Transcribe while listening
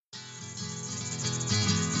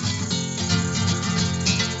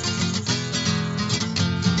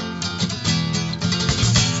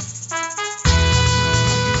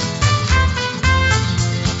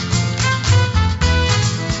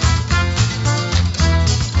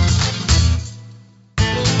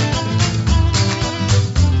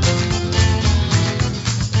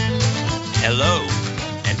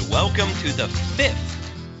welcome to the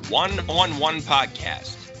 5th One-on-One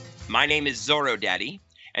podcast. My name is Zorro Daddy,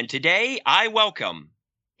 and today I welcome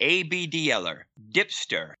ABDLer,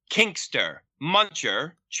 Dipster, Kinkster,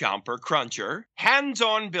 Muncher, Chomper Cruncher,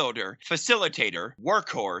 Hands-on Builder, Facilitator,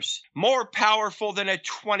 Workhorse, more powerful than a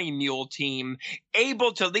 20-mule team,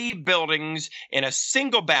 able to lead buildings in a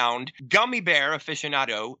single bound, gummy bear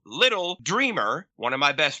aficionado, Little Dreamer, one of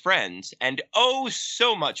my best friends, and oh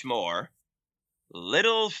so much more,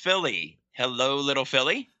 LittlePhilly. Hello,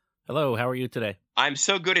 LittlePhilly. Hello, how are you today? I'm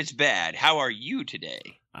so good it's bad. How are you today?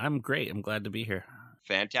 I'm great. I'm glad to be here.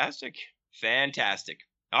 Fantastic. Fantastic.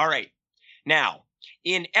 All right. Now,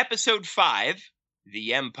 in episode 5,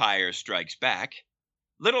 The Empire Strikes Back,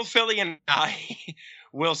 LittlePhilly and I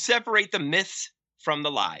will separate the myths from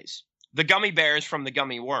the lies, the gummy bears from the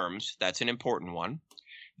gummy worms, that's an important one,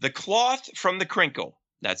 the cloth from the crinkle,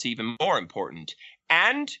 that's even more important,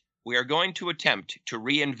 and we are going to attempt to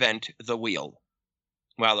reinvent the wheel.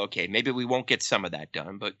 Well, okay, maybe we won't get some of that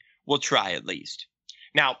done, but we'll try at least.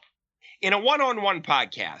 Now, in a one-on-one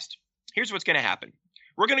podcast, here's what's going to happen.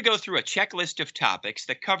 We're going to go through a checklist of topics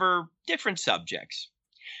that cover different subjects.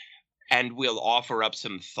 And we'll offer up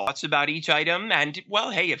some thoughts about each item. And,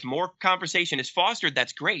 well, hey, if more conversation is fostered,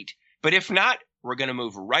 that's great. But if not, we're going to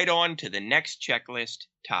move right on to the next checklist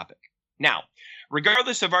topic. Now,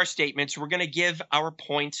 regardless of our statements, we're going to give our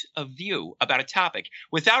points of view about a topic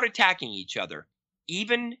without attacking each other,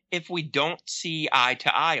 even if we don't see eye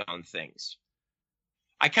to eye on things.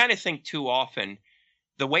 I kind of think too often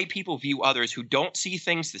the way people view others who don't see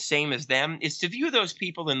things the same as them is to view those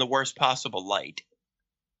people in the worst possible light.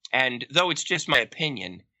 And though it's just my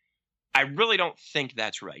opinion, I really don't think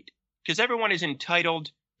that's right, because everyone is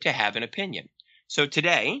entitled to have an opinion. So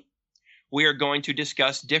today, we are going to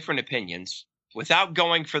discuss different opinions without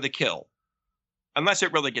going for the kill, unless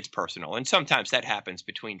it really gets personal, and sometimes that happens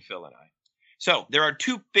between Phil and I. So there are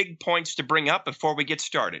 2 big points to bring up before we get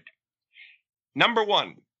started. Number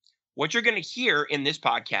 1. What you're going to hear in this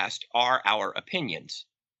podcast are our opinions.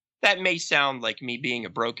 That may sound like me being a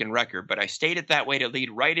broken record, but I state it that way to lead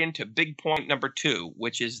right into big point number 2,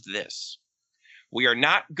 which is this. We are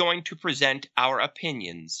not going to present our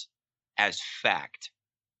opinions as fact.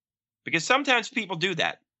 Because sometimes people do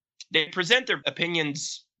that. They present their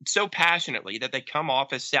opinions so passionately that they come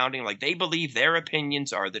off as sounding like they believe their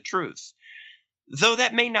opinions are the truth, though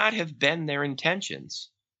that may not have been their intentions.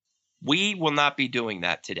 We will not be doing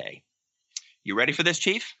that today. You ready for this,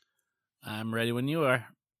 Chief? I'm ready when you are.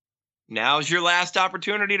 Now's your last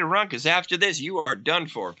opportunity to run, because after this, you are done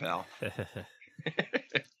for, pal.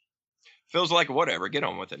 Feels like whatever. Get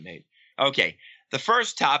on with it, mate. Okay, the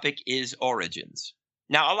first topic is origins.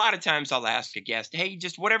 Now, a lot of times I'll ask a guest, hey,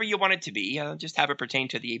 just whatever you want it to be, just have it pertain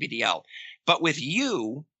to the ABDL. But with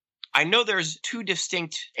you, I know there's 2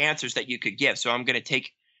 distinct answers that you could give, so I'm going to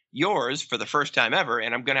take yours for the first time ever,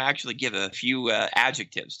 and I'm going to actually give a few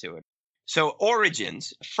adjectives to it. So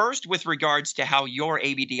origins, first with regards to how your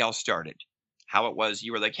ABDL started, how it was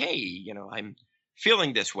you were like, hey, I'm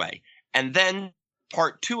feeling this way. And then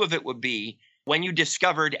part 2 of it would be when you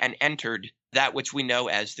discovered and entered that which we know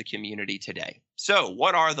as the community today. So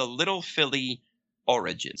what are the LittlePhilly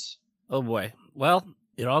origins? Oh, boy. Well,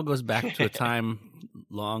 it all goes back to a time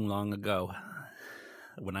long, long ago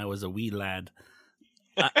when I was a wee lad.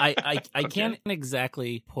 I Okay. can't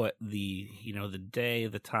exactly put the day,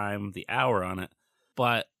 the time, the hour on it,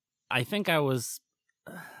 but I think I was,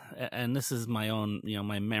 and this is my own,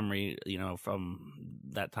 my memory, from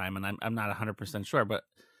that time, and I'm not 100% sure, but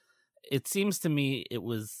it seems to me it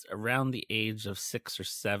was around the age of 6 or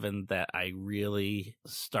 7 that I really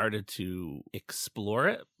started to explore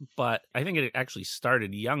it, but I think it actually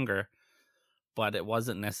started younger, but it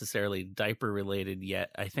wasn't necessarily diaper related yet.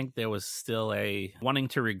 I think there was still a wanting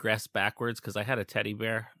to regress backwards because I had a teddy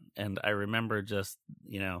bear, and I remember just,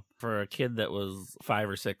 for a kid that was 5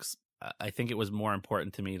 or 6, I think it was more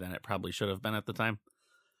important to me than it probably should have been at the time.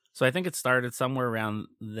 So I think it started somewhere around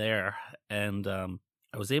there, and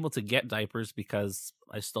I was able to get diapers because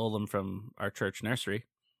I stole them from our church nursery,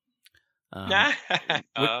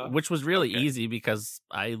 which was really easy because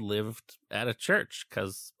I lived at a church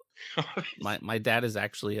because my dad is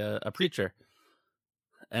actually a preacher,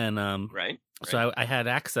 and Right. So I had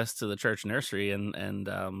access to the church nursery, and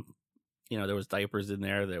there was diapers in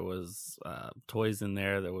there was toys in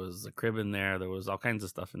there was a crib in there was all kinds of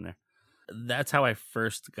stuff in there. That's how I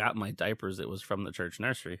first got my diapers. It was from the church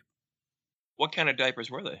nursery. What kind of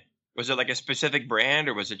diapers were they? Was it like a specific brand,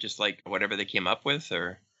 or was it just like whatever they came up with,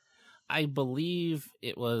 or? I believe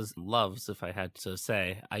it was Love's, if I had to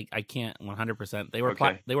say. I can't 100%.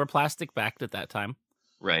 They were plastic backed at that time.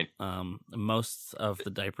 Right. Most of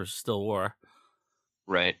the diapers still wore.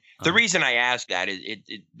 Right. The reason I ask that is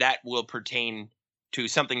that will pertain to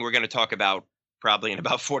something we're going to talk about probably in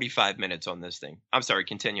about 45 minutes on this thing. I'm sorry,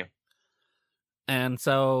 continue. And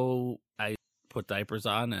so I put diapers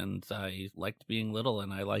on, and I liked being little,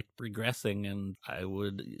 and I liked regressing, and I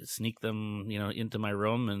would sneak them, into my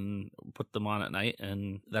room and put them on at night,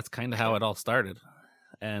 and that's kind of how it all started.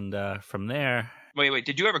 And from there... Wait,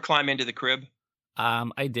 did you ever climb into the crib?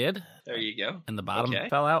 I did. There you go. And the bottom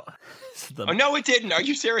fell out. Oh, no, it didn't. Are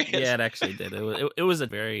you serious? Yeah, it actually did. It was a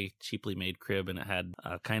very cheaply made crib, and it had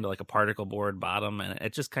kind of like a particle board bottom, and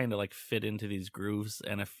it just kind of like fit into these grooves.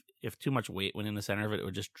 And if too much weight went in the center of it, it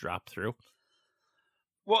would just drop through.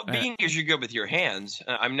 Well, being as you're good with your hands,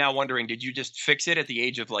 I'm now wondering, did you just fix it at the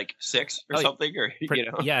age of like 6 or something? Or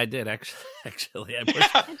Yeah, I did actually. I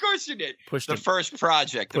pushed, yeah, of course you did. Pushed the it, first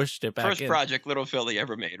project. Pushed it back first in. project LittlePhilly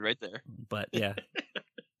ever made, right there. But yeah.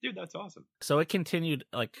 Dude, that's awesome. So it continued,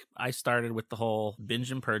 like I started with the whole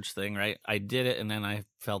binge and purge thing, right? I did it, and then I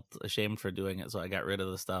felt ashamed for doing it, so I got rid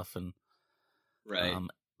of the stuff. And right.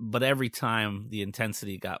 But every time the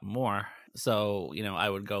intensity got more. So, I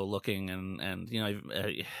would go looking and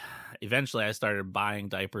eventually I started buying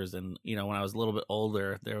diapers. And, when I was a little bit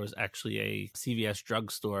older, there was actually a CVS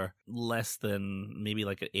drugstore less than maybe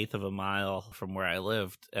like 1/8 of a mile from where I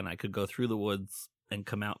lived. And I could go through the woods and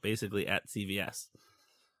come out basically at CVS.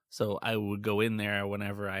 So I would go in there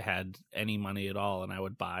whenever I had any money at all, and I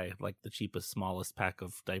would buy like the cheapest, smallest pack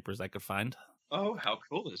of diapers I could find. Oh, how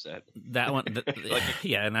cool is that? That one,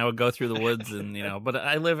 yeah. And I would go through the woods, and but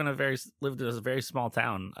I lived in a very small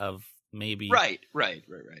town of maybe right.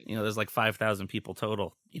 There's like 5,000 people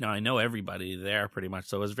total. I know everybody there pretty much,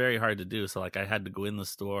 so it was very hard to do. So like I had to go in the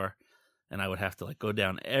store, and I would have to like go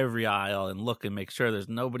down every aisle and look and make sure there's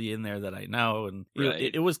nobody in there that I know. And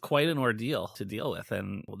it was quite an ordeal to deal with.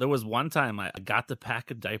 And there was one time I got the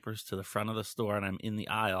pack of diapers to the front of the store, and I'm in the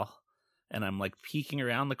aisle, and I'm like peeking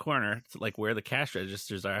around the corner to like where the cash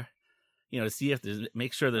registers are, to see if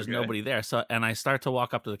make sure there's nobody there. So, and I start to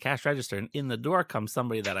walk up to the cash register, and in the door comes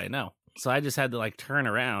somebody that I know. So I just had to like turn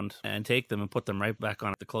around and take them and put them right back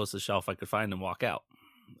on the closest shelf I could find and walk out.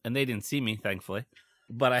 And they didn't see me, thankfully.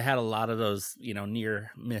 But I had a lot of those,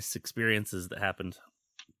 near miss experiences that happened.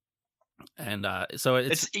 And so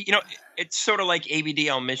it's it's sort of like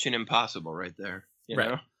ABDL Mission Impossible right there. You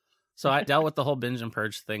know? So I dealt with the whole binge and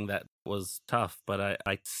purge thing. That was tough, but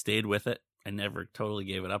I stayed with it. I never totally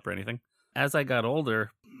gave it up or anything. As I got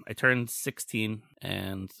older, I turned 16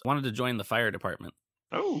 and wanted to join the fire department.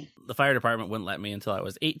 Oh. The fire department wouldn't let me until I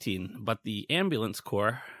was 18, but the ambulance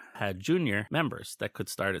corps had junior members that could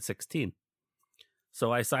start at 16.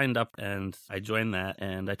 So I signed up and I joined that,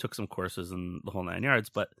 and I took some courses in the whole 9 yards.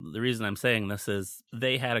 But the reason I'm saying this is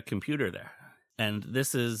they had a computer there. And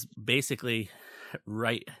this is basically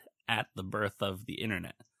right at the birth of the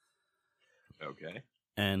internet. Okay.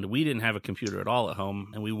 And we didn't have a computer at all at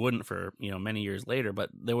home, and we wouldn't for, many years later, but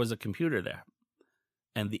there was a computer there.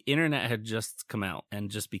 And the internet had just come out and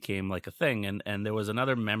just became like a thing. And there was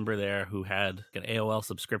another member there who had an AOL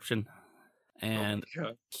subscription. And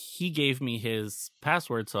he gave me his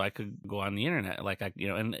password so I could go on the internet. Like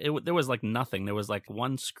and there was like nothing. There was like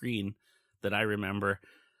one screen that I remember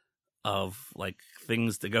of like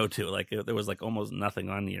things to go to. Like there was like almost nothing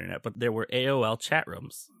on the internet, but there were AOL chat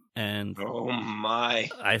rooms. And oh my!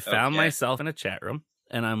 I found myself in a chat room,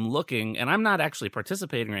 and I'm looking, and I'm not actually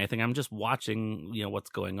participating or anything. I'm just watching, what's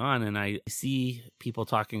going on, and I see people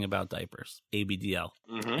talking about diapers, ABDL.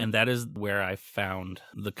 Mm-hmm. And that is where I found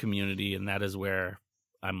the community, and that is where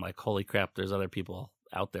I'm like, holy crap, there's other people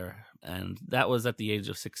out there. And that was at the age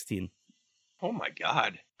of 16. Oh my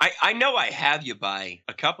God. I know I have you by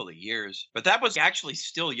a couple of years, but that was actually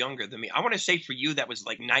still younger than me. I want to say for you that was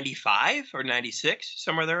like 95 or 96,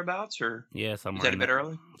 somewhere thereabouts, or yeah, somewhere. Is that a bit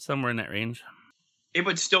early? Somewhere in that range. It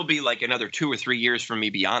would still be like another 2 or 3 years from me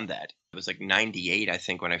beyond that. It was like 98, I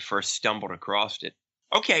think, when I first stumbled across it.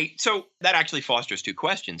 Okay, so that actually fosters 2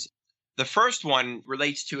 questions. The first one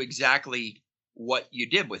relates to exactly what you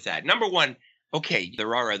did with that. Number one, okay,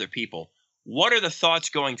 there are other people. What are the thoughts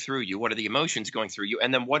going through you? What are the emotions going through you?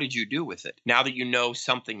 And then what did you do with it now that you know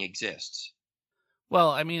something exists? Well,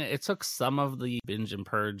 I mean, it took some of the binge and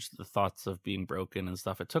purge, the thoughts of being broken and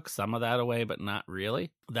stuff. It took some of that away, but not really.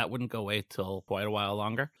 That wouldn't go away till quite a while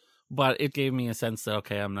longer. But it gave me a sense that,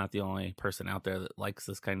 okay, I'm not the only person out there that likes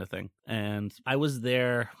this kind of thing. And I was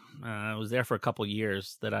there for a couple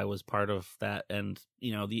years that I was part of that. And,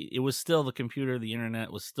 it was still the computer, the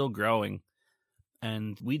internet was still growing.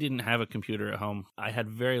 And we didn't have a computer at home. I had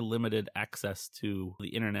very limited access to the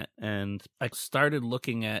internet. And I started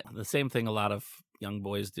looking at the same thing a lot of, young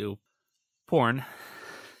boys do, porn.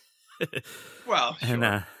 Well, sure.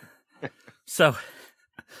 And so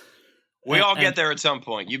we all get there at some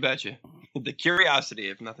point. You betcha. The curiosity,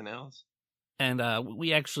 if nothing else. And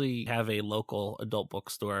we actually have a local adult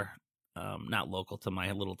bookstore, not local to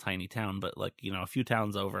my little tiny town, but like, a few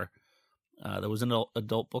towns over. There was an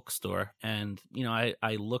adult bookstore, and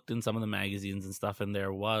I looked in some of the magazines and stuff, and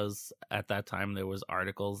at that time there was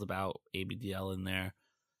articles about ABDL in there,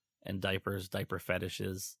 and diapers, diaper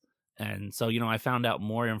fetishes, and so I found out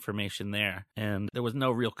more information there, and there was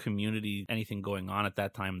no real community, anything going on at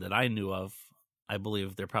that time that I knew of. I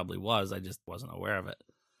believe there probably was, I just wasn't aware of it.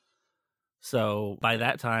 So by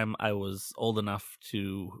that time, I was old enough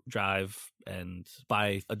to drive and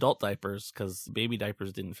buy adult diapers because baby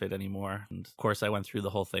diapers didn't fit anymore. And of course, I went through the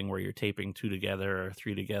whole thing where you're taping 2 together or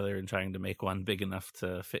 3 together and trying to make one big enough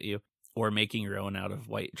to fit you, or making your own out of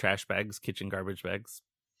white trash bags, kitchen garbage bags,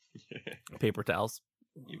 paper towels.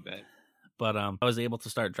 You bet. But I was able to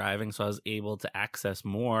start driving, so I was able to access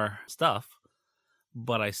more stuff,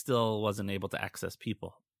 but I still wasn't able to access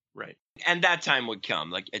people. Right. And that time would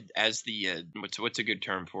come, like as the, what's a good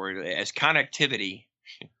term for it? As connectivity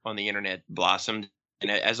on the internet blossomed,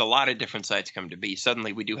 and as a lot of different sites come to be,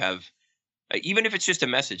 suddenly we do have, even if it's just a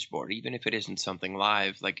message board, even if it isn't something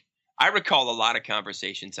live, like I recall a lot of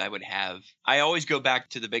conversations I would have. I always go back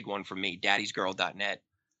to the big one for me, daddysgirl.net.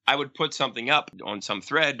 I would put something up on some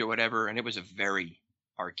thread or whatever, and it was a very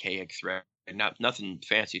archaic thread, and nothing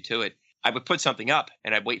fancy to it. I would put something up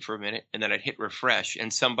and I'd wait for a minute and then I'd hit refresh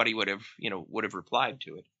and somebody would have replied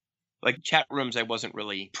to it. Like chat rooms I wasn't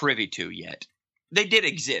really privy to yet. They did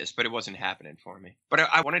exist, but it wasn't happening for me. But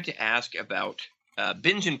I wanted to ask about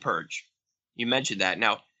binge and purge. You mentioned that.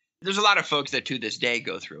 Now, there's a lot of folks that to this day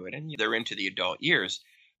go through it and they're into the adult years.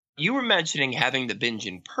 You were mentioning having the binge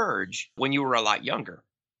and purge when you were a lot younger.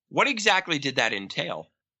 What exactly did that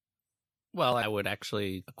entail? Well, I would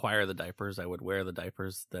actually acquire the diapers. I would wear the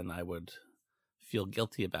diapers. Then I would feel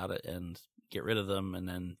guilty about it and get rid of them and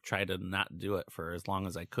then try to not do it for as long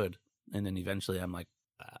as I could. And then eventually I'm like,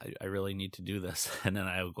 I really need to do this. And then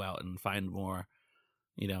I would go out and find more,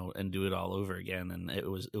 and do it all over again. And it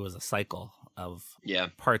was a cycle of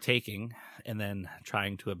partaking and then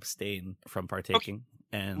trying to abstain from partaking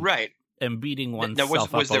and and beating oneself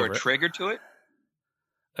up. Was there a trigger to it?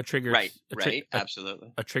 A trigger, right,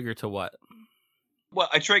 absolutely. A trigger to what? Well,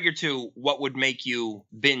 a trigger to what would make you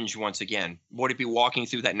binge once again. Would it be walking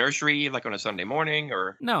through that nursery like on a Sunday morning,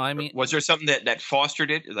 or no? I mean, was there something that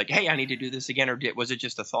fostered it? Like, hey, I need to do this again, or was it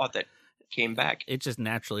just a thought that came back? It just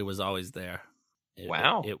naturally was always there.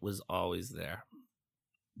 It was always there.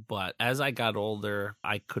 But as I got older,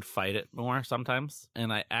 I could fight it more sometimes,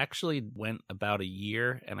 and I actually went about 1.5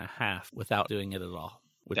 years without doing it at all.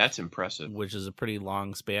 That's impressive. Which is a pretty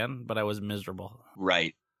long span, but I was miserable.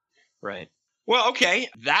 Right. Well, okay.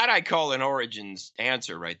 That I call an origins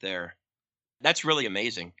answer right there. That's really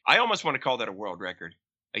amazing. I almost want to call that a world record.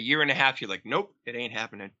 1.5 years, you're like, nope, it ain't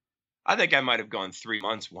happening. I think I might have gone 3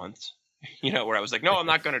 months once, where I was like, no, I'm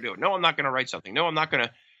not going to do it. No, I'm not going to write something. No, I'm not going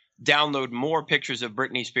to download more pictures of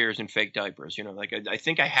Britney Spears and fake diapers. I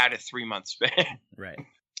think I had a 3-month span. Right.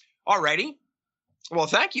 All righty. Well,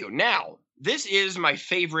 thank you. Now, this is my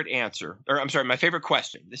favorite answer, my favorite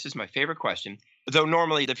question. This is my favorite question, though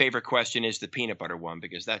normally the favorite question is the peanut butter one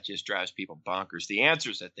because that just drives people bonkers. The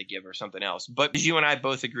answers that they give are something else. But you and I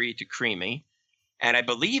both agreed to creamy, and I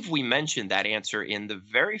believe we mentioned that answer in the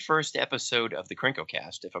very first episode of the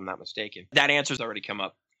Crinklecast, if I'm not mistaken. That answer's already come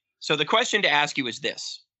up. So the question to ask you is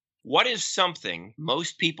this. What is something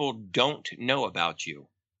most people don't know about you?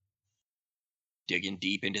 Digging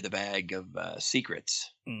deep into the bag of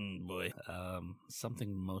secrets. Boy.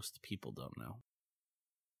 Something most people don't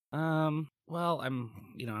know. Well,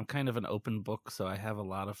 I'm kind of an open book, so I have a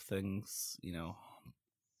lot of things,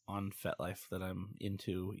 on FetLife that I'm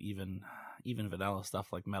into, even vanilla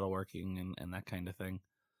stuff like metalworking and that kind of thing.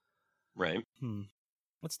 Right.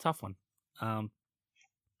 That's a tough one.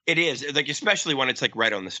 It is, like, especially when it's like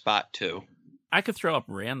right on the spot too. I could throw up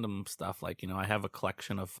random stuff like, I have a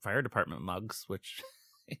collection of fire department mugs, which,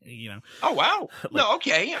 Oh, wow. No,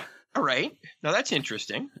 okay. All right. Now that's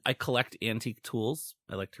interesting. I collect antique tools.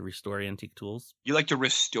 I like to restore antique tools. You like to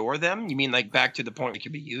restore them? You mean like back to the point it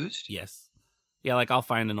could be used? Yes. Yeah, like I'll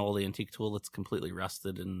find an old antique tool that's completely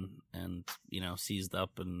rusted and seized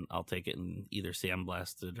up, and I'll take it and either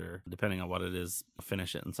sandblast it or, depending on what it is,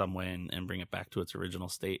 finish it in some way and bring it back to its original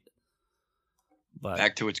state. But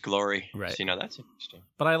back to its glory. Right. So, that's interesting.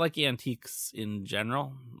 But I like antiques in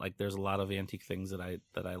general. Like there's a lot of antique things that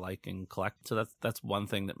I like and collect. So that's one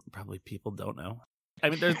thing that probably people don't know. I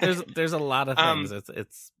mean, there's a lot of Um,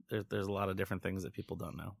 things. There's a lot of different things that people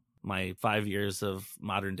don't know. My 5 years of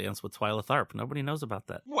modern dance with Twyla Tharp. Nobody knows about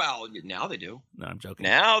that. Well, now they do. No, I'm joking.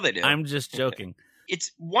 Now they do. I'm just joking.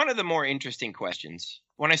 It's one of the more interesting questions.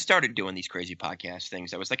 When I started doing these crazy podcast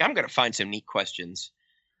things, I was like, I'm going to find some neat questions.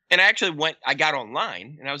 And I got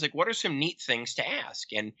online and I was like, what are some neat things to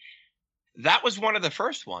ask? And that was one of the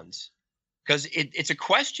first ones, because it's a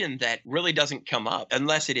question that really doesn't come up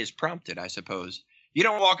unless it is prompted, I suppose. You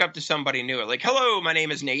don't walk up to somebody new like, hello, my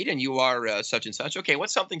name is Nate and you are such and such. Okay,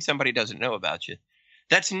 what's something somebody doesn't know about you?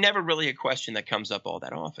 That's never really a question that comes up all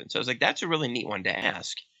that often. So I was like, that's a really neat one to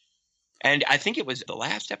ask. And I think it was the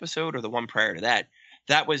last episode or the one prior to that.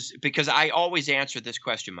 That was because I always answer this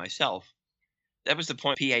question myself. That was the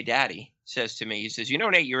point PA Daddy says to me. He says,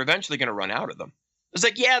 Nate, you're eventually going to run out of them. I was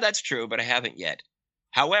like, yeah, that's true, but I haven't yet.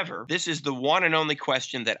 However, this is the one and only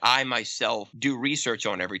question that I myself do research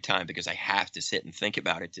on every time because I have to sit and think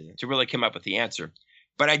about it to really come up with the answer.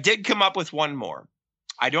 But I did come up with one more.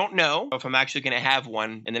 I don't know if I'm actually going to have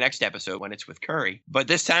one in the next episode when it's with Curry, but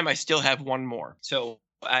this time I still have one more. So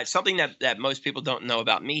something that most people don't know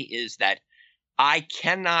about me is that I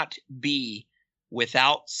cannot be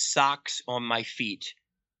without socks on my feet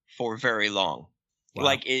for very long. Wow.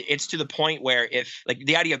 Like it's to the point where if like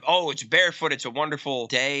the idea of, it's barefoot, it's a wonderful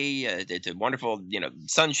day, it's a wonderful,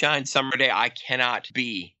 sunshine, summer day, I cannot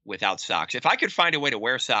be without socks. If I could find a way to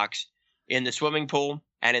wear socks in the swimming pool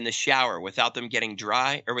and in the shower without them getting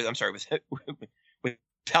dry, without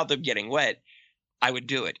them getting wet, I would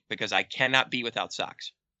do it because I cannot be without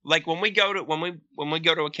socks. Like when we go to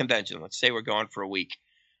a convention, let's say we're going for a week,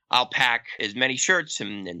 I'll pack as many shirts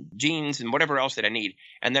and jeans and whatever else that I need.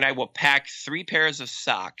 And then I will pack 3 pairs of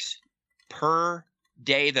socks per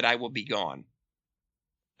day that I will be gone.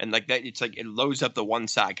 And like that, it's like it loads up the one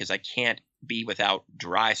side because I can't be without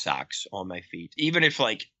dry socks on my feet. Even if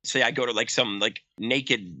like, say I go to like some like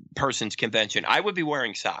naked person's convention, I would be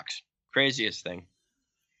wearing socks. Craziest thing.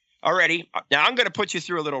 Alrighty. Now I'm going to put you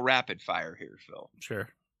through a little rapid fire here, Phil. Sure.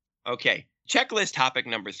 Okay. Checklist topic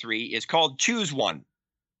number 3 is called Choose One.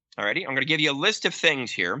 Alrighty, I'm going to give you a list of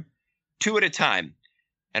things here, 2 at a time.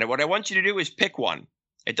 And what I want you to do is pick one.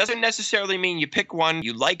 It doesn't necessarily mean you pick one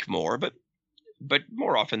you like more, but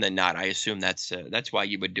more often than not, I assume that's why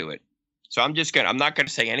you would do it. So I'm not going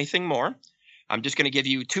to say anything more. I'm just going to give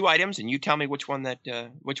you 2 items, and you tell me which one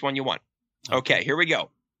you want. Okay, here we go.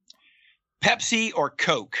 Pepsi or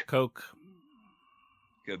Coke? Coke.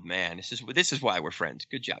 Good man. This is why we're friends.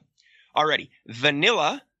 Good job. Alrighty,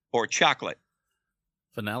 vanilla or chocolate?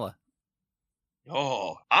 Vanilla.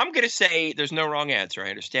 Oh, I'm going to say there's no wrong answer. I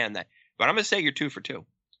understand that. But I'm going to say you're 2 for 2.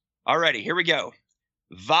 Alrighty, here we go.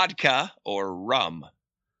 Vodka or rum?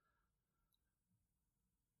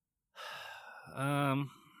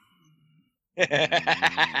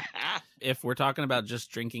 If we're talking about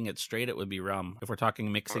just drinking it straight, it would be rum. If we're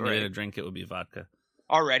talking mixing it in a drink, it would be vodka.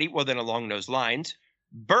 Alrighty, well then along those lines,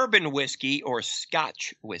 bourbon whiskey or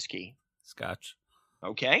Scotch whiskey? Scotch.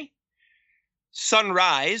 Okay.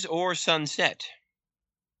 Sunrise or sunset?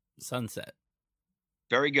 Sunset.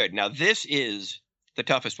 Very good. Now this is the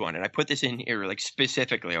toughest one, and I put this in here like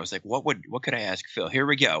specifically. I was like, what could I ask Phil? Here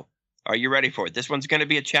we go. Are you ready for it? This one's going to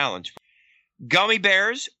be a challenge. Gummy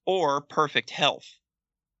bears or perfect health?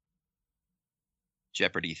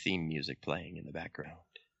 Jeopardy theme music playing in the background.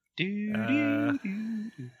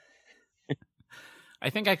 I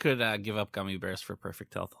think I could give up gummy bears for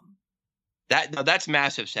perfect health. That's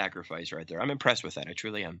massive sacrifice right there. I'm impressed with that. I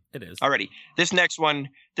truly am. It is. Alrighty. This next one,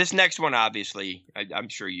 obviously, I'm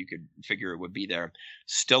sure you could figure it would be there.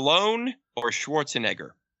 Stallone or Schwarzenegger?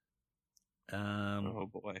 Oh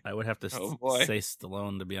boy. I would have to say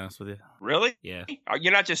Stallone, to be honest with you. Really? Yeah.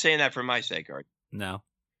 You're not just saying that for my sake, are you? No.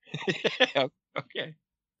 Okay.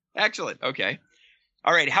 Excellent. Okay.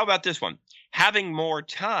 All right. How about this one? Having more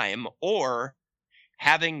time or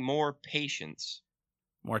having more patience?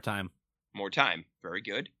 More time. More time. Very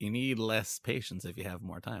good. You need less patience if you have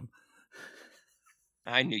more time.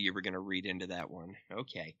 I knew you were going to read into that one.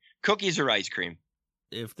 Okay. Cookies or ice cream?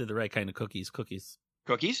 If they're the right kind of cookies. Cookies.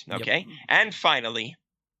 Cookies? Okay. Yep. And finally,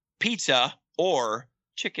 pizza or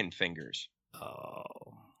chicken fingers? Oh,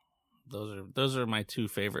 those are my 2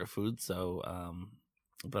 favorite foods. So,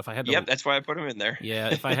 but if I had to, yep, that's why I put them in there. Yeah,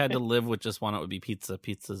 if I had to live with just one, it would be pizza.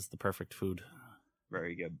 Pizza's the perfect food.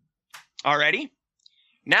 Very good. Alrighty.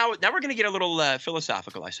 Now we're going to get a little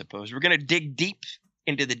philosophical, I suppose. We're going to dig deep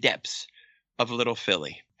into the depths of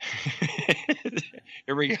LittlePhilly.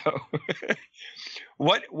 Here we go.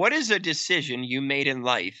 What is a decision you made in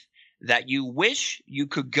life that you wish you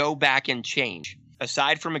could go back and change,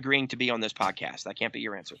 aside from agreeing to be on this podcast? That can't be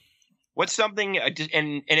your answer. What's something,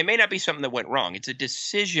 and it may not be something that went wrong. It's a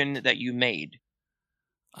decision that you made.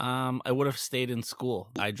 I would have stayed in school.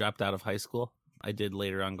 I dropped out of high school. I did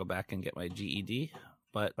later on go back and get my GED,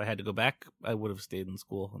 but if I had to go back, I would have stayed in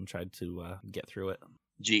school and tried to get through it.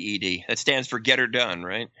 GED. That stands for get her done,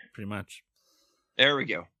 right? Pretty much. There we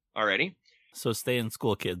go. Alrighty. So stay in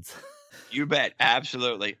school, kids. You bet.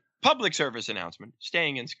 Absolutely. Public service announcement.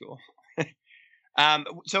 Staying in school.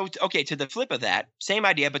 So, okay, to the flip of that, same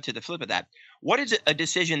idea, but to the flip of that, what is a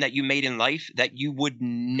decision that you made in life that you would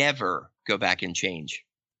never go back and change?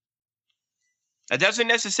 That doesn't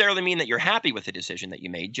necessarily mean that you're happy with the decision that you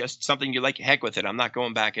made, just something you're like, heck with it. I'm not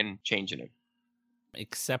going back and changing it.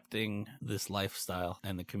 Accepting this lifestyle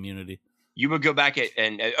and the community. You would go back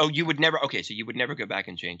you would never. Okay, so you would never go back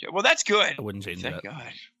and change it. Well, that's good. I wouldn't change Thank that.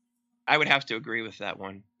 God. I would have to agree with that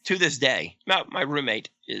one. To this day, my roommate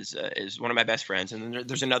is one of my best friends, and then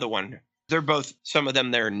there's another one. They're both, some of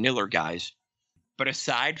them, they're niller guys. But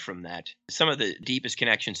aside from that, some of the deepest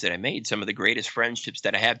connections that I made, some of the greatest friendships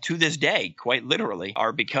that I have to this day, quite literally,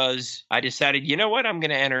 are because I decided, you know what, I'm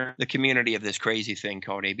going to enter the community of this crazy thing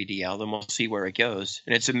called ABDL, and we'll see where it goes.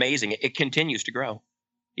 And it's amazing. It continues to grow.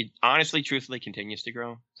 It honestly, truthfully continues to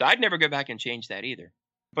grow. So I'd never go back and change that either.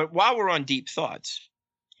 But while we're on deep thoughts,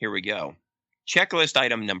 here we go. Checklist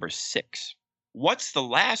item number 6. What's the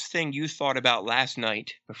last thing you thought about last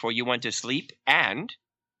night before you went to sleep? And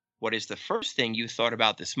what is the first thing you thought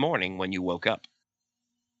about this morning when you woke up?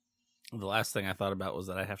 The last thing I thought about was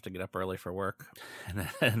that I have to get up early for work.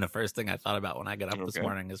 And the first thing I thought about when I got up this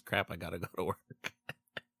morning is, crap, I got to go to work.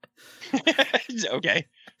 Okay.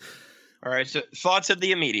 All right. So thoughts of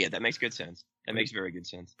the immediate. That makes good sense. That makes very good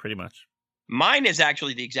sense. Pretty much. Mine is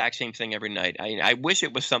actually the exact same thing every night. I wish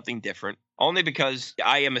it was something different, only because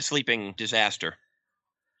I am a sleeping disaster.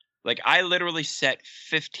 Like, I literally set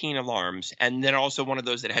 15 alarms, and then also one of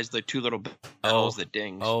those that has the 2 little bells that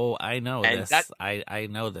dings. Oh, I know and this. I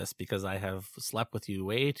know this because I have slept with you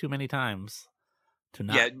way too many times to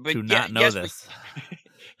not know this.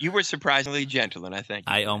 You were surprisingly gentle, and I thank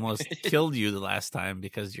you. I almost killed you the last time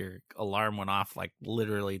because your alarm went off like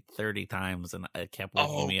literally 30 times, and it kept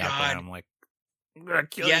waking me up, and I'm like, I'm gonna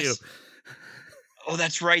kill you. Oh,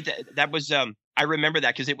 that's right. That was I remember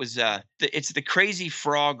that because it was it's the crazy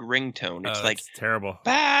frog ringtone. It's like, it's terrible.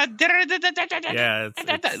 Yeah,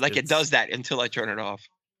 it does that until I turn it off.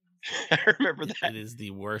 I remember that. It is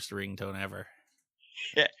the worst ringtone ever.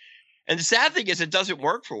 Yeah. And the sad thing is it doesn't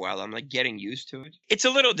work for a while. I'm like getting used to it. It's a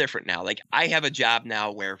little different now. Like, I have a job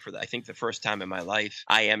now where I think the first time in my life,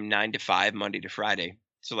 I am 9 to 5, Monday to Friday.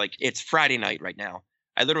 So like, it's Friday night right now.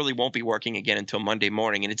 I literally won't be working again until Monday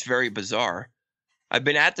morning, and it's very bizarre. I've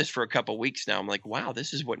been at this for a couple weeks now. I'm like, wow,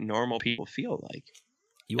 this is what normal people feel like.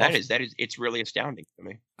 It's really astounding to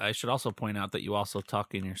me. I should also point out that you also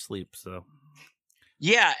talk in your sleep, so.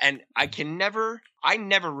 Yeah, and I never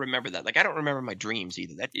remember that. Like, I don't remember my dreams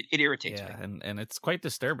either. It irritates me. Yeah, and it's quite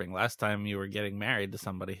disturbing. Last time you were getting married to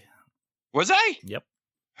somebody. Was I? Yep.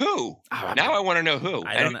 Who? Now I want to know who.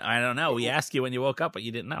 I don't know. We asked you when you woke up, but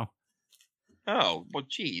you didn't know. Oh, well,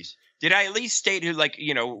 geez. Did I at least state who, like,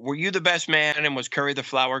 were you the best man and was Curry the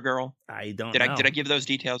flower girl? I don't know. Did I give those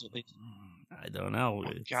details at least? I don't know.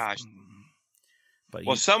 Oh, gosh.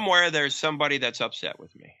 But somewhere there's somebody that's upset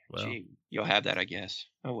with me. Well, gee, you'll have that, I guess.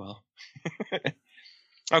 Oh, well.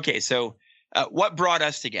 Okay, so what brought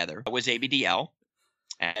us together was ABDL.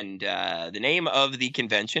 And the name of the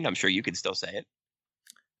convention, I'm sure you can still say it.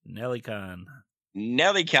 NellyCon.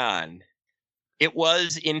 NellyCon. It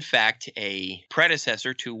was, in fact, a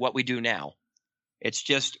predecessor to what we do now. It's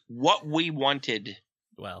just what we wanted,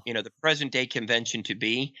 the present day convention to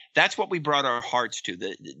be. That's what we brought our hearts to.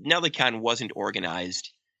 The NellyCon wasn't organized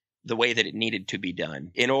the way that it needed to be done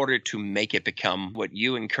in order to make it become what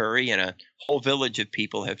you and Curry and a whole village of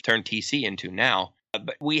people have turned TC into now.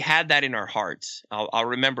 But we had that in our hearts. I'll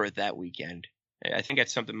remember it that weekend. I think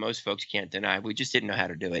that's something most folks can't deny. We just didn't know how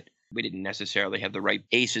to do it. We didn't necessarily have the right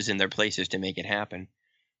aces in their places to make it happen.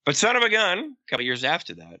 But son of a gun, a couple years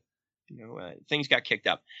after that, things got kicked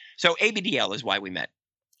up. So ABDL is why we met.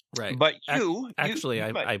 Right. But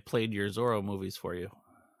I played your Zorro movies for you.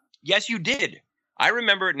 Yes, you did. I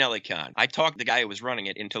remember at NellyCon, I talked the guy who was running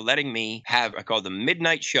it into letting me have, I call them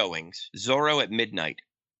midnight showings, Zorro at midnight.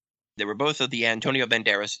 They were both of the Antonio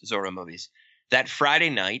Banderas Zorro movies. That Friday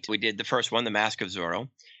night, we did the first one, The Mask of Zorro.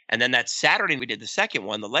 And then that Saturday, we did the second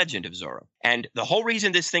one, The Legend of Zorro. And the whole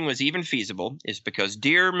reason this thing was even feasible is because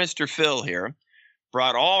dear Mr. Phil here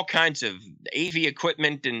brought all kinds of AV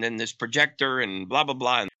equipment and then this projector and blah, blah,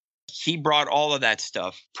 blah. And he brought all of that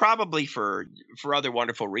stuff, probably for other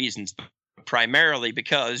wonderful reasons. primarily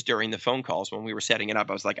because during the phone calls when we were setting it up,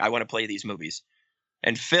 I was like, I want to play these movies.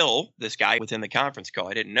 And Phil, this guy within the conference call,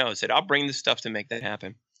 I didn't know, said, I'll bring the stuff to make that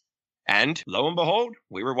happen. And lo and behold,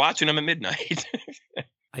 we were watching them at midnight.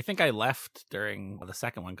 I think I left during the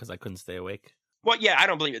second one because I couldn't stay awake. Well, yeah, I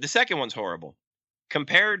don't believe it. The second one's horrible.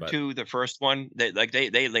 Compared to the first one, they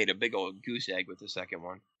laid a big old goose egg with the second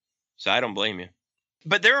one. So I don't blame you.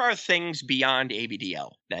 But there are things beyond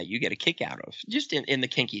ABDL that you get a kick out of, just in the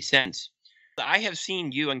kinky sense. I have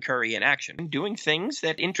seen you and Curry in action, doing things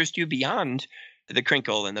that interest you beyond the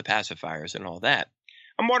crinkle and the pacifiers and all that.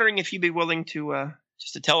 I'm wondering if you'd be willing to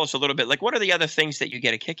just to tell us a little bit, like, what are the other things that you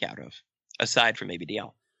get a kick out of, aside from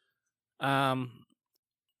ABDL?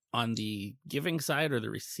 On the giving side or the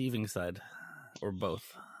receiving side, or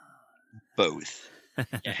both? Both.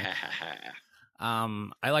 I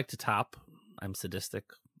like to top. I'm sadistic.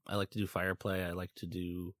 I like to do fire play. I like to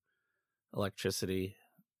do electricity,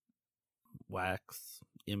 wax,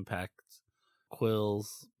 impact,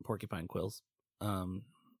 quills, porcupine quills.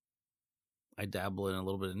 I dabble in a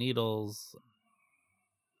little bit of needles,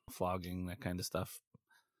 flogging, that kind of stuff.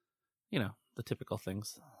 You know, the typical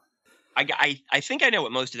things. I think I know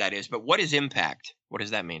what most of that is, but what is impact? What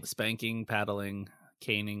does that mean? Spanking, paddling,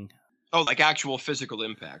 caning. Oh, like actual physical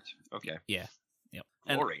impact. Okay. Yeah. Yep.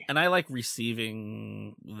 Glory. And I like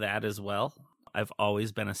receiving that as well. I've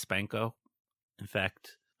always been a spanko. In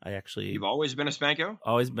fact, You've always been a spanko?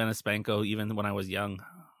 Always been a spanko, even when I was young.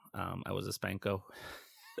 I was a spanko.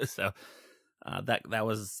 So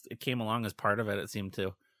it came along as part of it, it seemed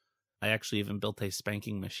to. I actually even built a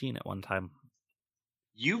spanking machine at one time.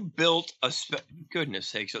 You built goodness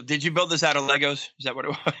sake. So did you build this out of Legos? Is that what it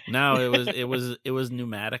was? No, it was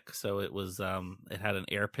pneumatic, so it was it had an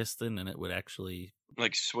air piston, and it would actually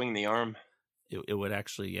like swing the arm. It would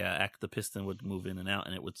actually the piston would move in and out,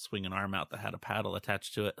 and it would swing an arm out that had a paddle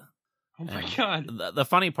attached to it. Oh my God. The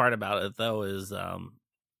funny part about it though is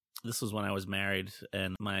this was when I was married,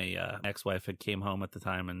 and my ex-wife had came home at the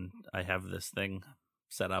time, and I have this thing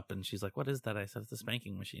set up, and she's like, "What is that?" I said, "It's a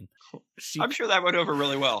spanking machine." I'm sure that went over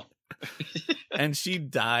really well. And she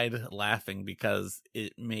died laughing because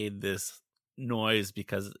it made this noise,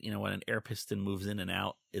 because you know when an air piston moves in and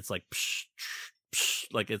out, it's like psh, psh, psh,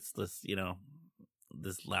 like it's this, you know,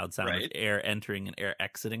 this loud sound of air entering and air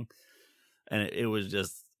exiting, and it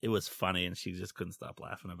was funny, and she just couldn't stop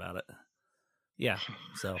laughing about it. Yeah,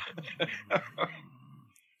 so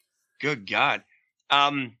good God.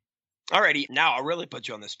 Alrighty, now I'll really put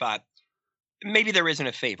you on the spot. Maybe there isn't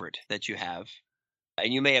a favorite that you have,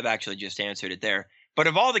 and you may have actually just answered it there. But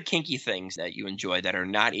of all the kinky things that you enjoy that are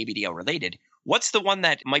not ABDL related, what's the one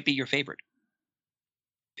that might be your favorite?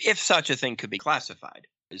 If such a thing could be classified.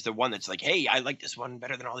 Is there one that's like, hey, I like this one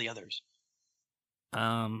better than all the others?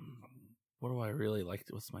 What do I really like?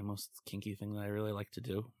 What's my most kinky thing that I really like to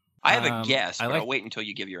do? I have a guess, but I'll wait until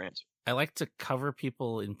you give your answer. I like to cover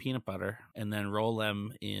people in peanut butter and then roll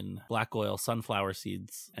them in black oil sunflower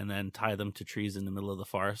seeds and then tie them to trees in the middle of the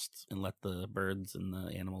forest and let the birds and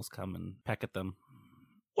the animals come and peck at them.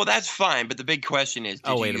 Well, that's fine, but the big question is,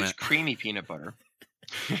 did you use creamy peanut butter?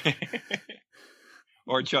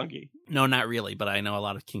 Or chunky? No, not really, but I know a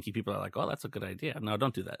lot of kinky people are like, oh, that's a good idea. No,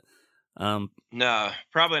 don't do that. No,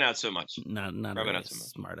 probably not so much. Not probably really not so much.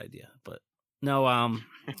 Smart idea, but no,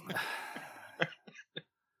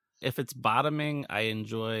 if it's bottoming, I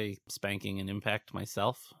enjoy spanking and impact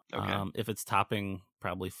myself. Okay. If it's topping,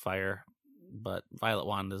 probably fire, but Violet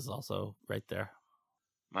Wand is also right there.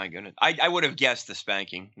 My goodness. I would have guessed the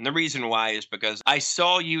spanking. And the reason why is because I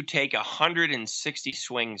saw you take 160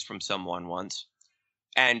 swings from someone once,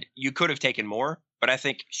 and you could have taken more, but I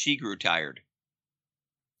think she grew tired.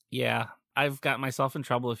 Yeah, I've got myself in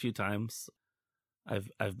trouble a few times.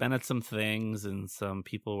 I've been at some things, and some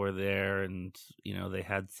people were there, and you know they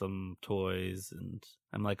had some toys, and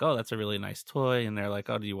I'm like, oh, that's a really nice toy, and they're like,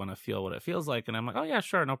 oh, do you want to feel what it feels like? And I'm like, oh yeah,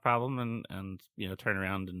 sure, no problem, and you know, turn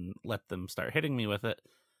around and let them start hitting me with it,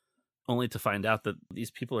 only to find out that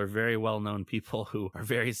these people are very well-known people who are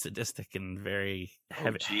very sadistic and very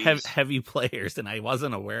heavy players, and I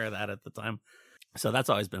wasn't aware of that at the time. So that's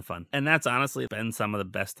always been fun. And that's honestly been some of the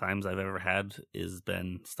best times I've ever had, is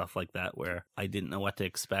been stuff like that where I didn't know what to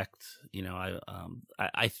expect. You know,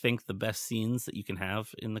 I think the best scenes that you can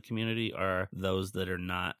have in the community are those that are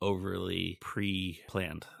not overly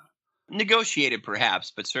pre-planned. Negotiated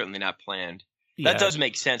perhaps, but certainly not planned. Yeah. That does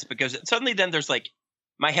make sense, because suddenly then there's like,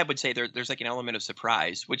 my head would say there's like an element of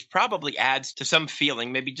surprise, which probably adds to some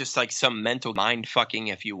feeling, maybe just like some mental mind fucking,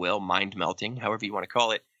 if you will, mind melting, however you want to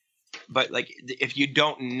call it. But like, if you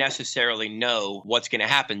don't necessarily know what's going to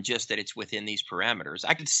happen, just that it's within these parameters,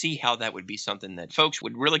 I could see how that would be something that folks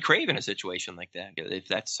would really crave in a situation like that, if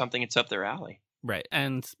that's something that's up their alley. Right.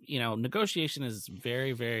 And, negotiation is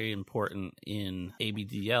very, very important in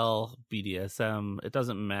ABDL, BDSM. It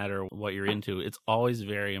doesn't matter what you're into. It's always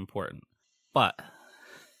very important. But,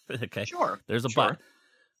 okay, Sure. There's a sure.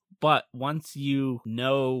 But once you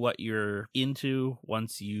know what you're into,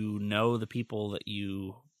 once you know the people that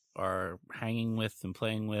you are hanging with and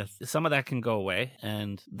playing with, some of that can go away,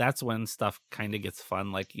 and that's when stuff kind of gets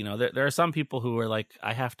fun. Like, there are some people who are like,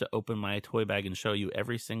 I have to open my toy bag and show you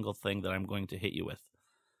every single thing that I'm going to hit you with.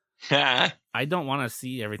 I don't want to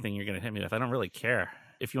see everything you're going to hit me with. I don't really care.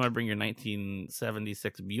 If you want to bring your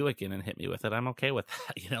 1976 Buick in and hit me with it, I'm okay with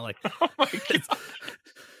that. Like, oh my God.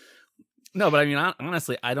 No, but I mean,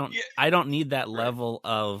 honestly, I don't need that level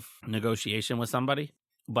of negotiation with somebody.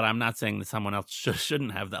 But I'm not saying that someone else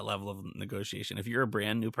shouldn't have that level of negotiation. If you're a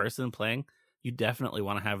brand new person playing, you definitely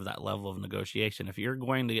want to have that level of negotiation. If you're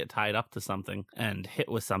going to get tied up to something and hit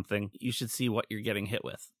with something, you should see what you're getting hit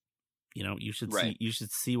with. You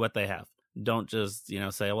should see what they have. Don't just,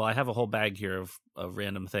 say, well, I have a whole bag here of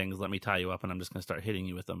random things. Let me tie you up and I'm just going to start hitting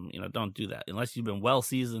you with them. Don't do that unless you've been well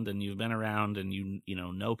seasoned and you've been around and you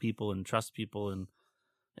know people and trust people.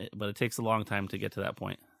 But it takes a long time to get to that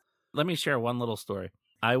point. Let me share one little story.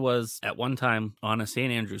 I was at one time on a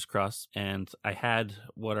St. Andrew's cross, and I had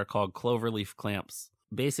what are called clover leaf clamps.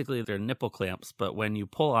 Basically, they're nipple clamps, but when you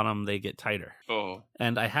pull on them, they get tighter. Oh.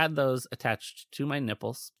 And I had those attached to my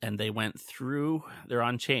nipples, and they're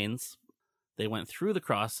on chains. They went through the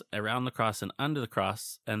cross, around the cross, and under the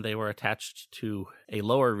cross, and they were attached to a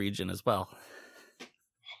lower region as well.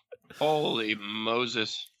 Holy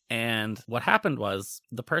Moses. And what happened was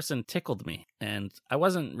the person tickled me, and I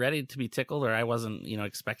wasn't ready to be tickled, or I wasn't,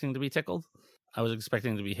 expecting to be tickled. I was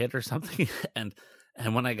expecting to be hit or something. And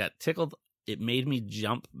when I got tickled, it made me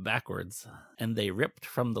jump backwards, and they ripped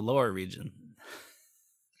from the lower region.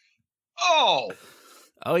 Oh.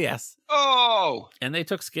 Oh, yes. Oh. And they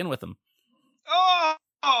took skin with them.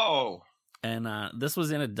 Oh. And this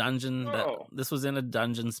was in a dungeon. This was in a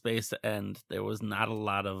dungeon space, and there was not a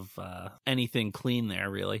lot of anything clean there,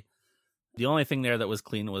 really. The only thing there that was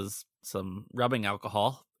clean was some rubbing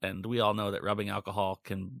alcohol, and we all know that rubbing alcohol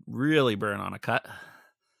can really burn on a cut.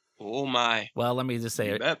 Oh, my. Well, let me just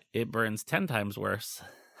say, it burns 10 times worse.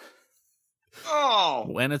 Oh.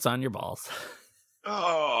 When it's on your balls.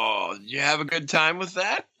 Oh, did you have a good time with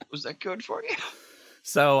that? Was that good for you?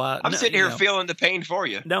 So I'm sitting here feeling the pain for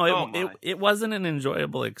you. No, it wasn't an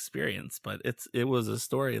enjoyable experience, but it was a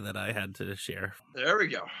story that I had to share. There we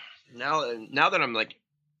go. Now that I'm like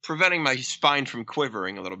preventing my spine from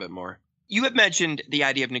quivering a little bit more. You have mentioned the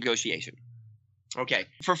idea of negotiation. Okay.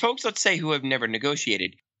 For folks, let's say, who have never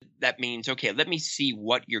negotiated, that means, okay, let me see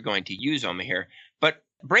what you're going to use on me here. But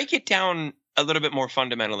break it down a little bit more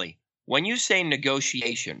fundamentally. When you say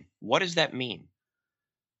negotiation, what does that mean?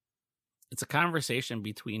 It's a conversation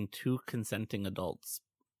between two consenting adults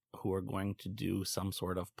who are going to do some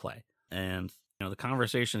sort of play. And, the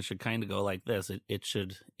conversation should kind of go like this. It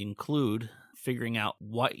should include figuring out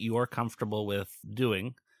what you're comfortable with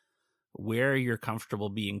doing, where you're comfortable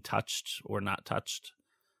being touched or not touched,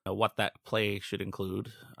 what that play should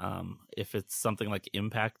include. If it's something like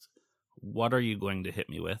impact, what are you going to hit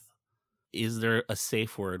me with? Is there a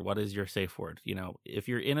safe word? What is your safe word? If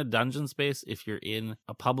you're in a dungeon space, if you're in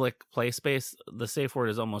a public play space, the safe word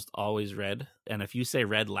is almost always red. And if you say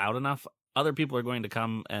red loud enough, other people are going to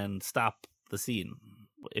come and stop the scene.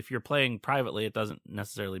 If you're playing privately, it doesn't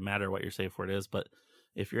necessarily matter what your safe word is. But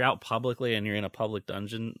if you're out publicly and you're in a public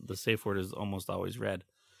dungeon, the safe word is almost always red.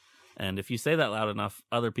 And if you say that loud enough,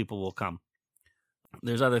 other people will come.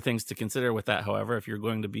 There's other things to consider with that, however. If you're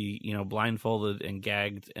going to be, blindfolded and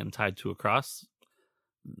gagged and tied to a cross,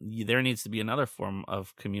 there needs to be another form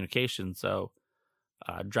of communication. So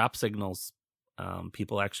drop signals,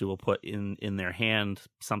 people actually will put in their hand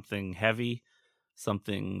something heavy,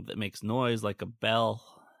 something that makes noise like a bell,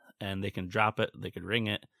 and they can drop it, they could ring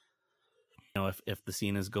it, if the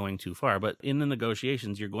scene is going too far. But in the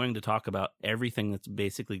negotiations, you're going to talk about everything that's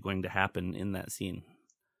basically going to happen in that scene.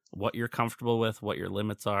 What you're comfortable with, what your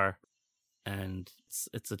limits are, and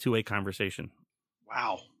it's a two-way conversation.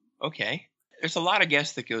 Wow. Okay. There's a lot of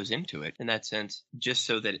guess that goes into it in that sense, just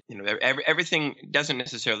so that everything doesn't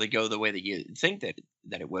necessarily go the way that you think that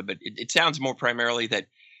it would, but it sounds more primarily that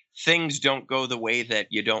things don't go the way that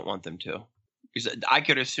you don't want them to. Because I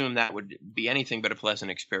could assume that would be anything but a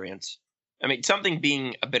pleasant experience. I mean, something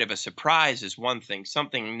being a bit of a surprise is one thing,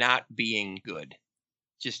 something not being good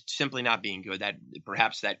just simply not being good. That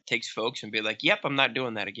perhaps that takes folks and be like, "Yep, I'm not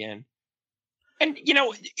doing that again." And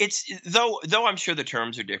it's though I'm sure the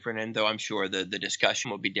terms are different, and though I'm sure the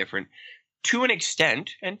discussion will be different to an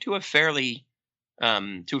extent, and to a fairly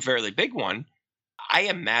big one. I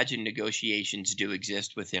imagine negotiations do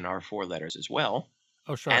exist within our four letters as well,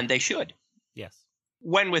 Oh, sure. and they should. Yes.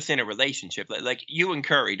 When within a relationship, like you and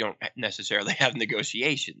Curry don't necessarily have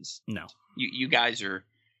negotiations. No. You guys you're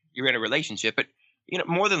in a relationship, but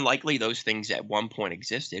more than likely those things at one point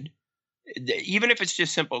existed. Even if it's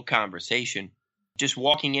just simple conversation, just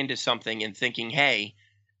walking into something and thinking, hey,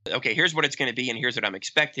 okay, here's what it's going to be and here's what I'm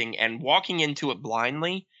expecting, and walking into it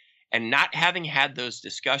blindly and not having had those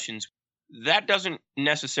discussions, that doesn't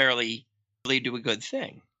necessarily lead to a good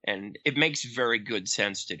thing. And it makes very good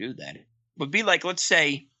sense to do that. It would be like, let's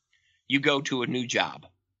say you go to a new job,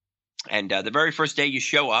 and the very first day you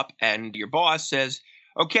show up and your boss says,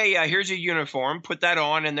 okay, here's your uniform, put that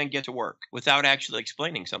on and then get to work, without actually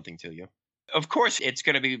explaining something to you. Of course, it's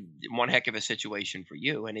going to be one heck of a situation for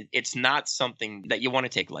you, and it's not something that you want to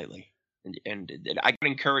take lightly. And I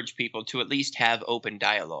can encourage people to at least have open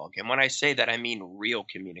dialogue. And when I say that, I mean real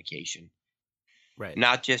communication. Right.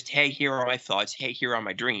 Not just, hey, here are my thoughts, hey, here are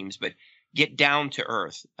my dreams, but get down to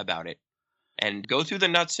earth about it and go through the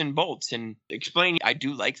nuts and bolts and explain. I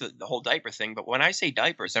do like the whole diaper thing, but when I say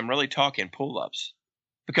diapers, I'm really talking pull-ups,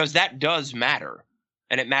 because that does matter,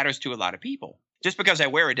 and it matters to a lot of people. Just because I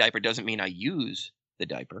wear a diaper doesn't mean I use the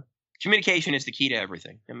diaper. Communication is the key to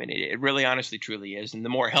everything. I mean, it really honestly truly is. And the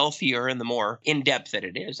more healthier and the more in-depth that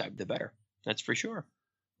it is, the better. That's for sure.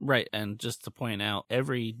 Right. And just to point out,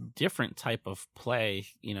 every different type of play,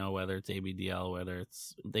 whether it's ABDL,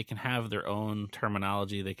 they can have their own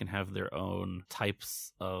terminology, they can have their own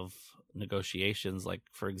types of negotiations. Like,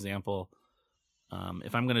 for example,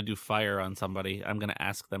 if I'm going to do fire on somebody, I'm going to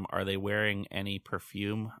ask them, are they wearing any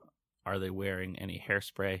perfume? Are they wearing any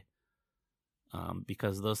hairspray?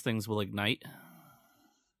 Because those things will ignite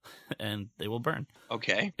and they will burn.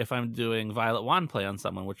 Okay. If I'm doing violet wand play on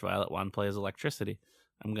someone, which violet wand play is electricity,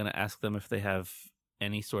 I'm going to ask them if they have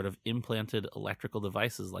any sort of implanted electrical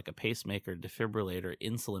devices like a pacemaker, defibrillator,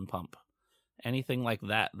 insulin pump, anything like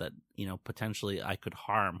that, potentially I could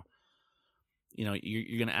harm.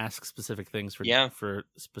 You're going to ask specific things for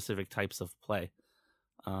specific types of play.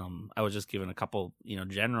 I was just given a couple,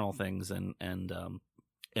 general things and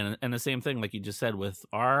the same thing, like you just said, with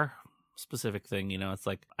our specific thing, it's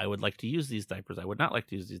like, I would like to use these diapers. I would not like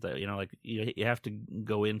to use these diapers. You have to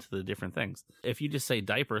go into the different things. If you just say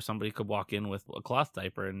diaper, somebody could walk in with a cloth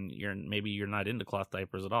diaper and maybe you're not into cloth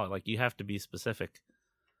diapers at all. Like, you have to be specific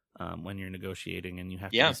when you're negotiating, and you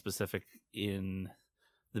have to be specific in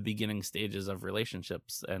the beginning stages of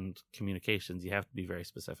relationships and communications. You have to be very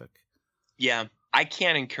specific. Yeah, I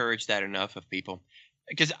can't encourage that enough of people,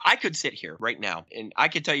 because I could sit here right now and I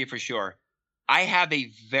could tell you for sure, I have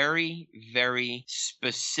a very, very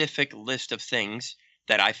specific list of things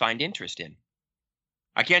that I find interest in.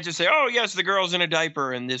 I can't just say, oh, yes, the girl's in a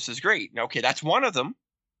diaper and this is great. Okay, that's one of them.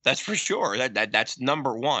 That's for sure. That's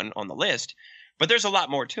number one on the list. But there's a lot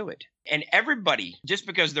more to it. And everybody, just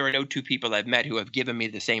because there are no two people I've met who have given me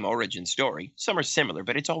the same origin story, some are similar,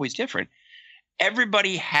 but it's always different.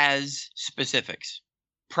 Everybody has specifics.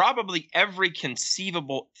 Probably every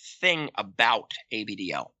conceivable thing about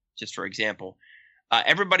ABDL. Just for example,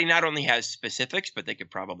 everybody not only has specifics, but they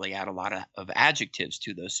could probably add a lot of adjectives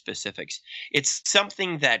to those specifics. It's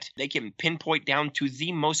something that they can pinpoint down to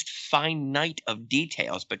the most finite of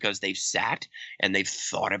details, because they've sat and they've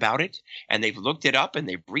thought about it and they've looked it up and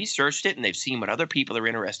they've researched it and they've seen what other people are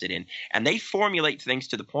interested in. And they formulate things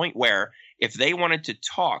to the point where if they wanted to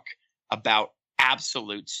talk about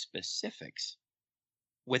absolute specifics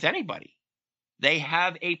with anybody, they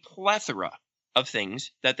have a plethora of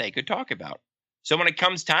things that they could talk about. So when it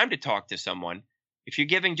comes time to talk to someone, if you're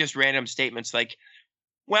giving just random statements like,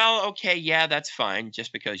 well, okay, yeah, that's fine,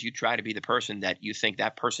 just because you try to be the person that you think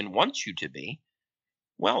that person wants you to be,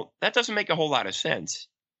 well, that doesn't make a whole lot of sense.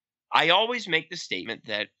 I always make the statement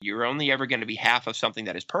that you're only ever going to be half of something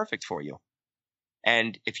that is perfect for you.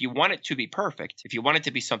 And if you want it to be perfect, if you want it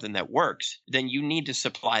to be something that works, then you need to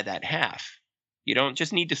supply that half. You don't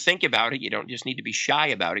just need to think about it. You don't just need to be shy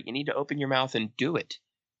about it. You need to open your mouth and do it.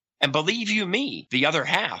 And believe you me, the other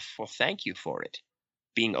half will thank you for it.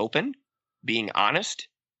 Being open, being honest,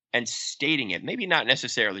 and stating it. Maybe not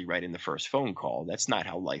necessarily right in the first phone call. That's not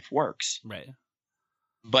how life works. Right.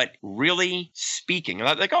 But really speaking.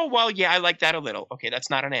 Like, oh, well, yeah, I like that a little. Okay, that's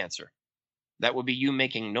not an answer. That would be you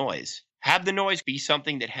making noise. Have the noise be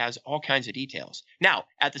something that has all kinds of details. Now,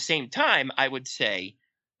 at the same time, I would say,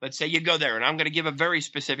 Let's say you go there, and I'm going to give a very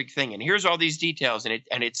specific thing, and here's all these details, and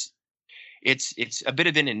it's a bit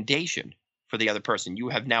of inundation for the other person. You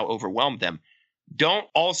have now overwhelmed them. Don't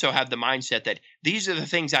also have the mindset that these are the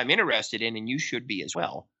things I'm interested in, and you should be as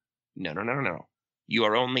well. No, no, no, no, no. You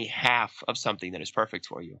are only half of something that is perfect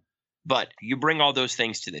for you. But you bring all those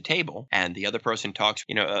things to the table, and the other person talks,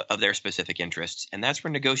 of their specific interests, and that's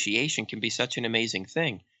where negotiation can be such an amazing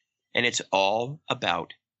thing. And it's all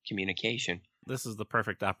about communication. This is the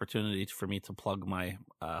perfect opportunity for me to plug my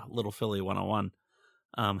LittlePhilly 101.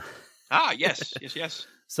 Yes, yes, yes.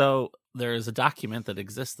 So there is a document that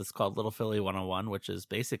exists that's called LittlePhilly 101, which is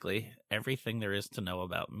basically everything there is to know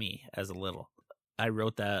about me as a little. I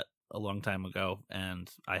wrote that a long time ago, and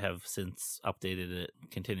I have since updated it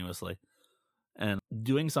continuously. And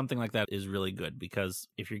doing something like that is really good, because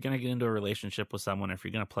if you're going to get into a relationship with someone, if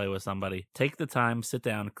you're going to play with somebody, take the time, sit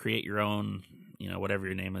down, create your own, whatever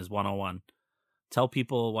your name is, 101. Tell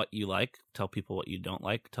people what you like, tell people what you don't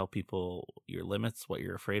like, tell people your limits, what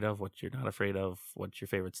you're afraid of, what you're not afraid of, what your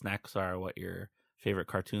favorite snacks are, what your favorite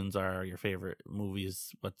cartoons are, your favorite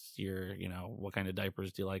movies, what's your, what kind of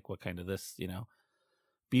diapers do you like, what kind of this,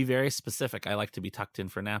 Be very specific. I like to be tucked in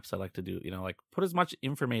for naps. I like to do, put as much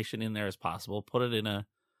information in there as possible. Put it in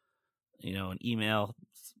an email,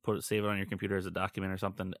 save it on your computer as a document or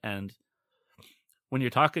something. And when you're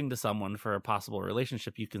talking to someone for a possible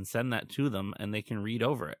relationship, you can send that to them and they can read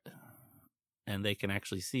over it. And they can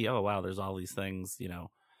actually see, oh, wow, there's all these things,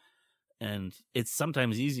 And it's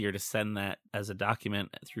sometimes easier to send that as a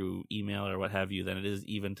document through email or what have you than it is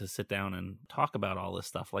even to sit down and talk about all this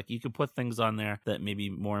stuff. Like, you could put things on there that may be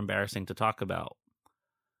more embarrassing to talk about.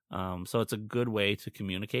 So it's a good way to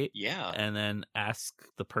communicate. Yeah. And then ask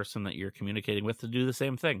the person that you're communicating with to do the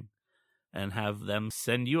same thing and have them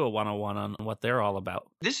send you a 101 on what they're all about.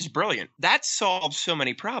 This is brilliant. That solves so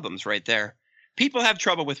many problems right there. People have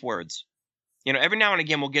trouble with words. Every now and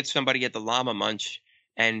again we'll get somebody at the llama munch,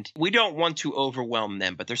 and we don't want to overwhelm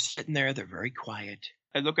them, but they're sitting there. They're very quiet.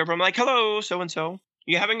 I look over, I'm like, hello, so-and-so.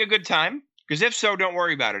 You having a good time? Because if so, don't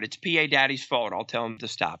worry about it. It's PA Daddy's fault. I'll tell him to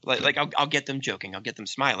stop. I'll get them joking. I'll get them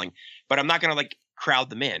smiling. But I'm not going to, crowd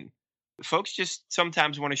them in. Folks just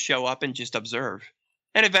sometimes want to show up and just observe.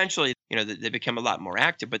 And eventually, they become a lot more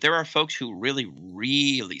active. But there are folks who really,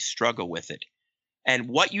 really struggle with it. And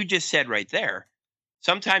what you just said right there,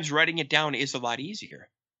 sometimes writing it down is a lot easier.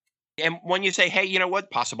 And when you say, hey, you know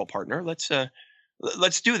what, possible partner, let's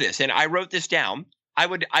do this. And I wrote this down. I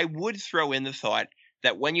would throw in the thought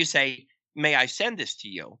that when you say, may I send this to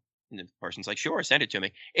you? And the person's like, sure, send it to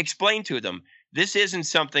me. Explain to them, this isn't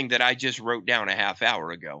something that I just wrote down a half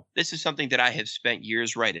hour ago. This is something that I have spent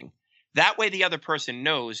years writing. That way the other person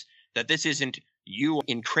knows that this isn't you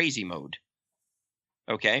in crazy mode.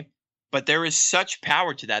 Okay? But there is such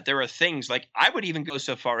power to that. There are things like, I would even go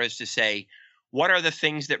so far as to say, what are the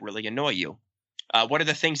things that really annoy you? What are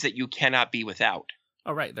the things that you cannot be without?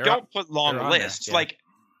 Oh, right. Don't put long lists. There, yeah. Like,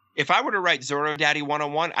 if I were to write Zorro Daddy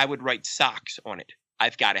 101, I would write socks on it.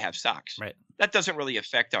 I've got to have socks. Right. That doesn't really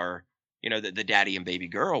affect our, the daddy and baby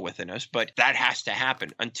girl within us, but that has to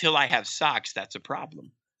happen. Until I have socks, that's a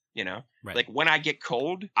problem. Right. Like, when I get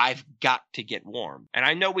cold, I've got to get warm. And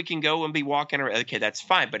I know we can go and be walking around. Okay, that's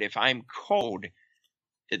fine. But if I'm cold,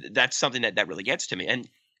 that's something that really gets to me. And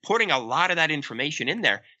putting a lot of that information in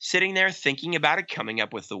there, sitting there, thinking about it, coming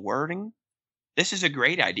up with the wording, this is a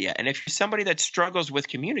great idea. And if you're somebody that struggles with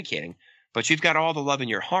communicating, but you've got all the love in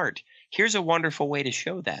your heart, here's a wonderful way to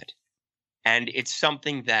show that. And it's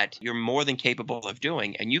something that you're more than capable of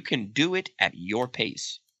doing, and you can do it at your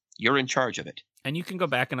pace. You're in charge of it. And you can go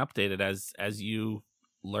back and update it as you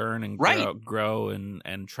learn and grow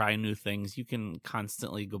and try new things. You can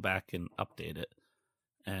constantly go back and update it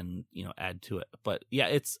and, add to it. But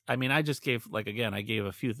yeah, I just gave, I gave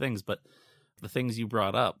a few things, but the things you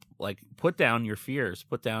brought up, put down your fears,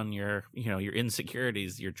 put down your, your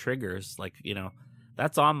insecurities, your triggers,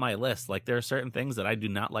 that's on my list. There are certain things that I do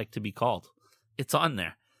not like to be called. It's on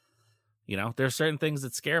there. There are certain things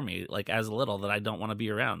that scare me, as a little, that I don't want to be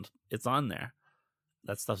around. It's on there.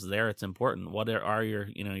 That stuff's there. It's important. What are your,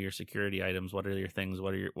 your security items? What are your things?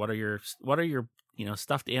 What are your,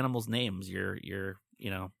 stuffed animals' names? Your,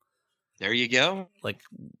 there you go.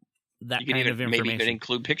 That you can kind of information. Maybe even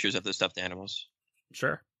include pictures of the stuffed animals.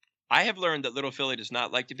 Sure. I have learned that LittlePhilly does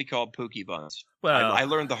not like to be called Pookie Buns. Well, I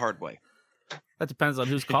learned the hard way. That depends on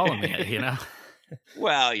who's calling me it,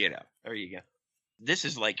 Well, there you go. This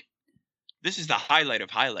is the highlight of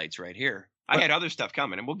highlights right here. I had other stuff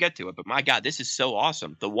coming, and we'll get to it, but my God, this is so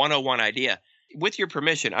awesome. The 101 idea. With your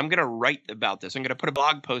permission, I'm going to write about this. I'm going to put a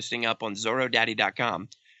blog posting up on ZorroDaddy.com,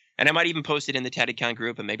 and I might even post it in the TeddyCon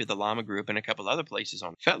group and maybe the Llama group and a couple other places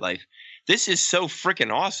on FetLife. This is so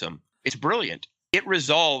freaking awesome. It's brilliant. It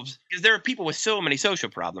resolves, because there are people with so many social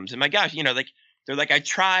problems. And my gosh, like they're like, I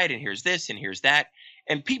tried and here's this and here's that.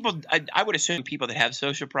 And people, I would assume people that have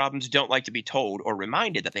social problems don't like to be told or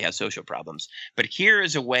reminded that they have social problems. But here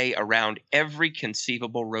is a way around every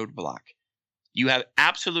conceivable roadblock. You have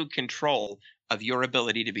absolute control of your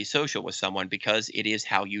ability to be social with someone because it is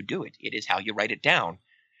how you do it. It is how you write it down.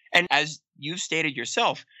 And as you've stated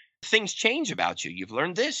yourself, things change about you. You've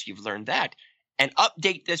learned this, you've learned that. And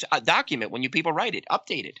update this document when you people write it.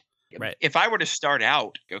 Update it. Right. If I were to start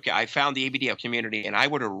out, okay, I found the ABDL community and I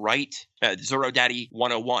were to write Zorro Daddy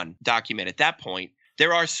 101 document at that point,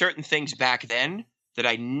 there are certain things back then that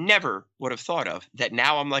I never would have thought of that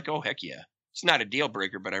now I'm like, oh, heck yeah. It's not a deal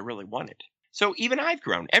breaker, but I really want it. So even I've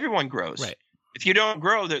grown. Everyone grows. Right. If you don't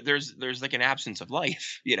grow, there's like an absence of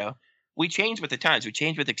life, We change with the times. We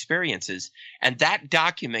change with experiences. And that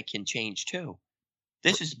document can change too.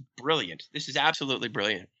 This is brilliant. This is absolutely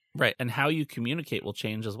brilliant. Right. And how you communicate will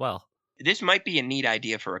change as well. This might be a neat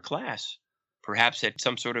idea for a class, perhaps at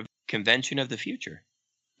some sort of convention of the future.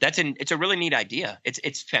 It's a really neat idea.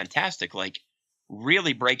 It's fantastic. Like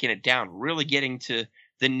really breaking it down, really getting to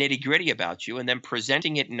the nitty gritty about you and then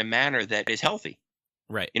presenting it in a manner that is healthy.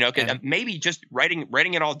 Right. Maybe just writing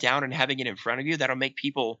it all down and having it in front of you, that'll make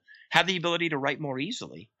people have the ability to write more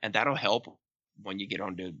easily. And that'll help when you get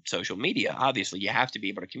onto social media. Obviously, you have to be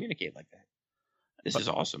able to communicate like that. This is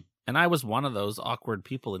awesome. And I was one of those awkward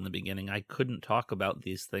people in the beginning. I couldn't talk about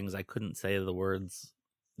these things. I couldn't say the words.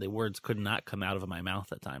 The words could not come out of my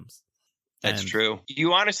mouth at times. That's true.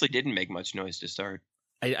 You honestly didn't make much noise to start.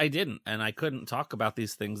 I didn't, and I couldn't talk about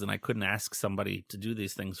these things, and I couldn't ask somebody to do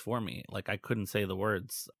these things for me. Like, I couldn't say the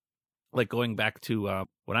words. Like, going back to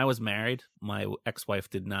when I was married, my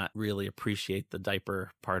ex-wife did not really appreciate the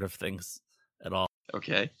diaper part of things at all.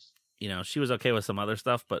 Okay. She was okay with some other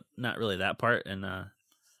stuff, but not really that part, and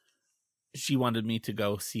she wanted me to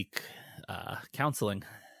go seek counseling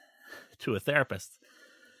to a therapist.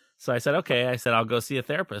 So I said, okay. I said, I'll go see a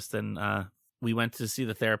therapist, and we went to see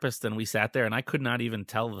the therapist and we sat there and I could not even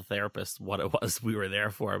tell the therapist what it was we were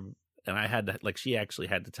there for. And I had to, she actually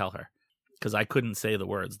had to tell her because I couldn't say the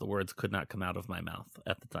words. The words could not come out of my mouth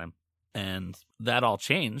at the time. And that all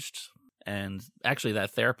changed. And actually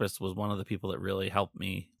that therapist was one of the people that really helped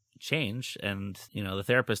me change. And, the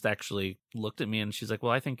therapist actually looked at me and she's like,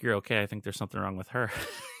 well, I think you're okay. I think there's something wrong with her.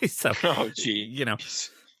 So, oh, gee.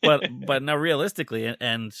 But no, realistically,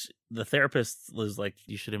 and the therapist was like,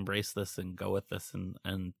 you should embrace this and go with this.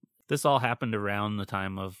 And this all happened around the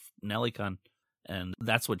time of NellyCon. And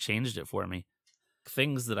that's what changed it for me.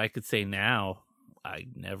 Things that I could say now, I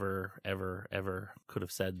never, ever, ever could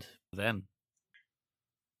have said then.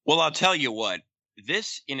 Well, I'll tell you what,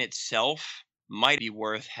 this in itself might be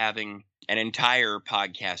worth having an entire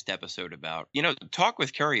podcast episode about. Talk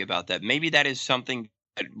with Curry about that. Maybe that is something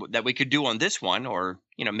that we could do on this one, or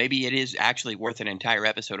maybe it is actually worth an entire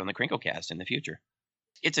episode on the Crinklecast in the future.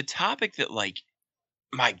 It's a topic that, like,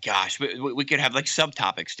 my gosh, we could have like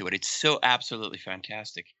subtopics to it. It's so absolutely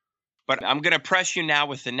fantastic. But I'm going to press you now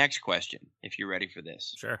with the next question, if you're ready for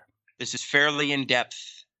this. Sure. This is fairly in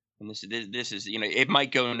depth, and this is it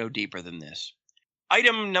might go no deeper than this.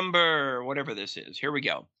 Item number whatever this is. Here we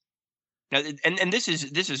go. Now, and this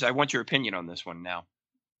is I want your opinion on this one now.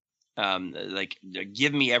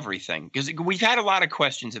 Give me everything, because we've had a lot of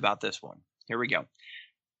questions about this one. Here we go.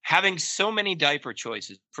 Having so many diaper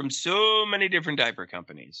choices from so many different diaper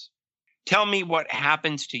companies, tell me what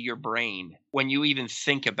happens to your brain when you even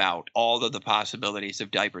think about all of the possibilities of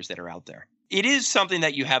diapers that are out there. It is something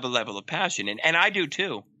that you have a level of passion in, and I do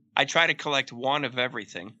too. I try to collect one of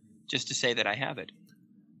everything just to say that I have it.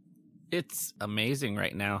 It's amazing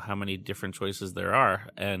right now how many different choices there are,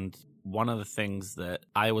 and one of the things that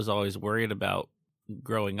I was always worried about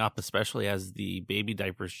growing up, especially as the baby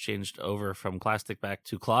diapers changed over from plastic back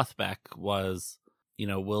to cloth back, was,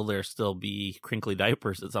 will there still be crinkly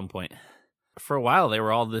diapers at some point? For a while, they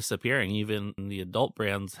were all disappearing. Even the adult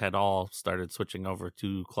brands had all started switching over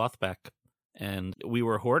to cloth back. And we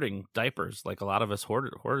were hoarding diapers. Like, a lot of us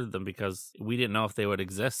hoarded them because we didn't know if they would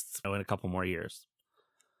exist in a couple more years.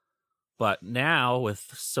 But now,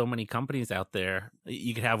 with so many companies out there,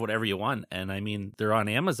 you can have whatever you want. And I mean, they're on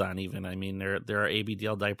Amazon even. I mean, there are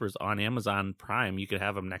ABDL diapers on Amazon Prime. You could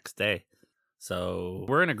have them next day. So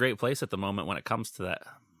we're in a great place at the moment when it comes to that.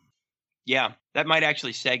 Yeah, that might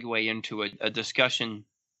actually segue into a discussion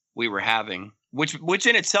we were having, which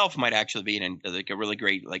in itself might actually be a really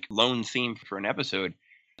great lone theme for an episode.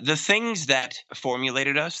 The things that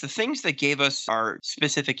formulated us, the things that gave us our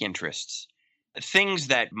specific interests. things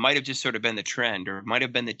that might have just sort of been the trend, or might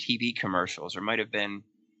have been the TV commercials, or might have been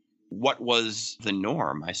what was the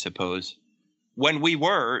norm, I suppose, when we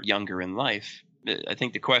were younger in life. I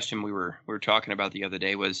think the question we were talking about the other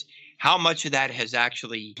day was how much of that has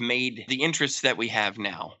actually made the interests that we have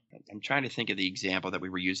now. I'm trying to think of the example that we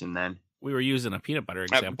were using then. We were using a peanut butter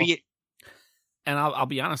example. And I'll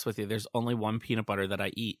be honest with you, there's only one peanut butter that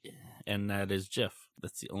I eat, and that is Jif.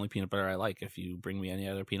 That's the only peanut butter I like. If you bring me any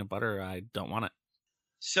other peanut butter, I don't want it.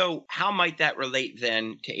 So how might that relate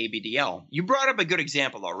then to ABDL? You brought up a good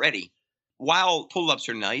example already. While pull-ups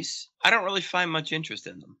are nice, I don't really find much interest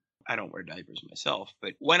in them. I don't wear diapers myself,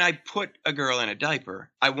 but when I put a girl in a diaper,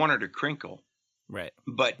 I want her to crinkle. Right.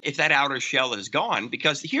 But if that outer shell is gone,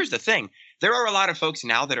 because here's the thing, there are a lot of folks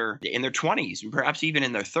now that are in their 20s and perhaps even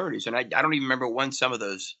in their 30s. And I don't even remember when some of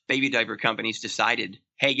those baby diaper companies decided,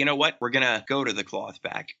 hey, you know what? We're going to go to the cloth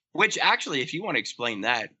back. Which actually, if you want to explain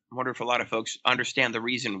that, I wonder if a lot of folks understand the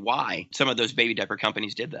reason why some of those baby diaper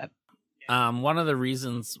companies did that. One of the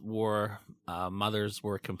reasons were mothers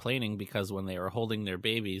were complaining because when they were holding their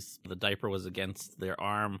babies, the diaper was against their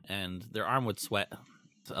arm and their arm would sweat.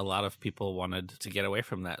 A lot of people wanted to get away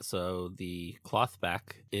from that, so the cloth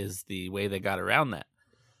back is the way they got around that.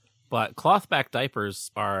 But cloth back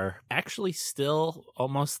diapers are actually still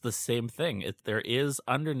almost the same thing. There is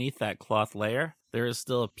underneath that cloth layer, there is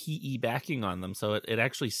still a PE backing on them, so it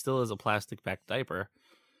actually still is a plastic back diaper.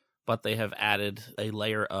 But they have added a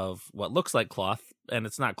layer of what looks like cloth, and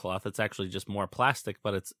it's not cloth, it's actually just more plastic,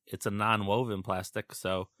 but it's a non-woven plastic,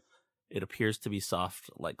 so it appears to be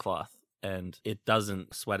soft like cloth. And it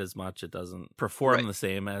doesn't sweat as much. It doesn't perform the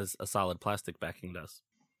same as a solid plastic backing does.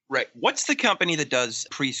 Right. What's the company that does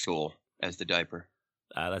preschool as the diaper?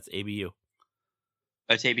 That's ABU.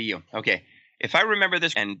 That's ABU. Okay. If I remember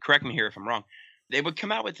this, and correct me here if I'm wrong, they would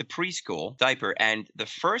come out with the preschool diaper, and the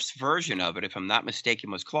first version of it, if I'm not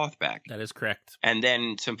mistaken, was cloth back. That is correct. And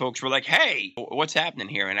then some folks were like, hey, what's happening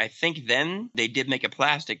here? And I think then they did make a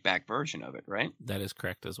plastic back version of it, right? That is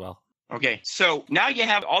correct as well. Okay, so now you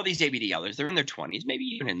have all these ABDLers. They're in their 20s, maybe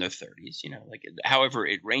even in their 30s, like however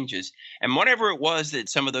it ranges. And whatever it was that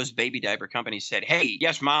some of those baby diaper companies said, hey,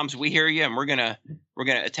 yes, moms, we hear you, and we're gonna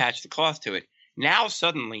attach the cloth to it. Now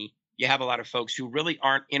suddenly you have a lot of folks who really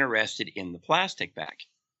aren't interested in the plastic back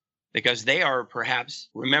because they are perhaps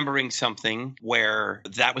remembering something where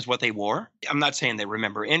that was what they wore. I'm not saying they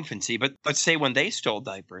remember infancy, but let's say when they stole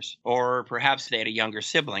diapers, or perhaps they had a younger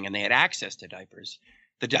sibling and they had access to diapers.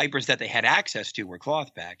 The diapers that they had access to were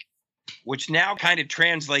cloth back, which now kind of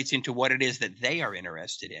translates into what it is that they are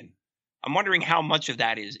interested in. I'm wondering how much of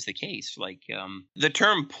that is the case. Like the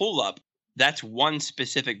term pull-up, that's one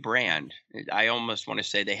specific brand. I almost want to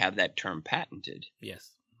say they have that term patented.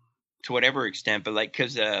 Yes. To whatever extent, but like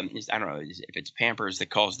because I don't know if it's Pampers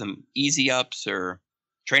that calls them easy ups or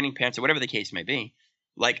training pants or whatever the case may be.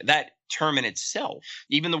 Like that term in itself,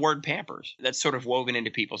 even the word Pampers, that's sort of woven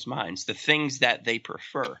into people's minds, the things that they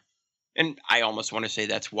prefer. And I almost want to say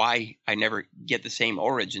that's why I never get the same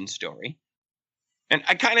origin story. And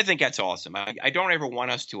I kind of think that's awesome. I don't ever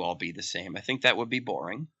want us to all be the same. I think that would be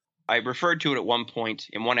boring. I referred to it at one point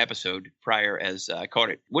in one episode prior as I called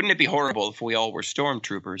it, wouldn't it be horrible if we all were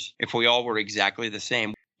stormtroopers, if we all were exactly the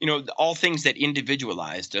same? All things that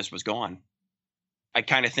individualized us was gone. I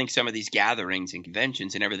kind of think some of these gatherings and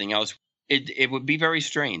conventions and everything else, it would be very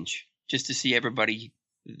strange just to see everybody,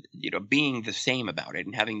 being the same about it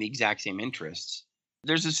and having the exact same interests.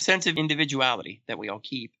 There's a sense of individuality that we all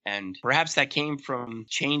keep, and perhaps that came from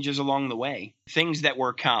changes along the way, things that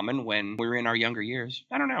were common when we were in our younger years.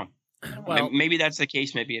 I don't know. Well, maybe that's the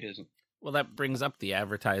case. Maybe it isn't. Well, that brings up the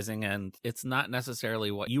advertising, and it's not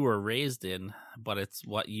necessarily what you were raised in, but it's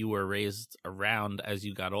what you were raised around as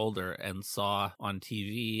you got older and saw on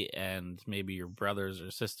TV, and maybe your brothers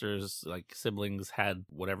or sisters, like siblings, had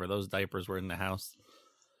whatever those diapers were in the house.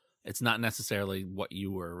 It's not necessarily what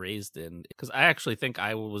you were raised in, because I actually think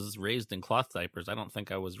I was raised in cloth diapers. I don't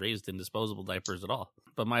think I was raised in disposable diapers at all.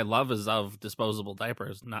 But my love is of disposable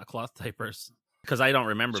diapers, not cloth diapers. Because I don't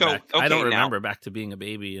remember back. Okay, I don't remember back to being a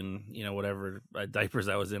baby and whatever diapers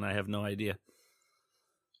I was in. I have no idea.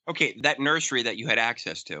 Okay, that nursery that you had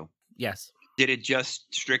access to. Yes. Did it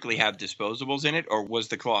just strictly have disposables in it, or was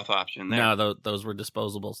the cloth option there? No, those were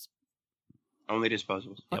disposables. Only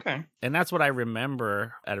disposables. Yep. Okay. And that's what I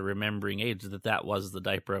remember at a remembering age, that was the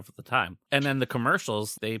diaper of the time. And then the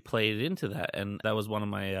commercials, they played into that, and that was one of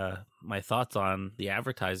my my thoughts on the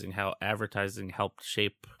advertising, how advertising helped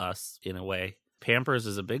shape us in a way. Pampers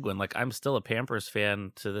is a big one. Like, I'm still a Pampers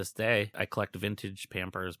fan to this day. I collect vintage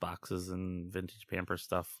Pampers boxes and vintage Pampers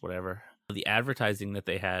stuff, whatever. The advertising that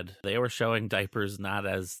they had, they were showing diapers not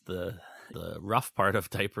as the the rough part of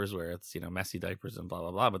diapers where it's, messy diapers and blah,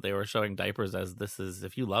 blah, blah. But they were showing diapers as this is,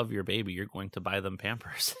 if you love your baby, you're going to buy them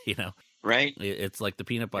Pampers, Right. It's like the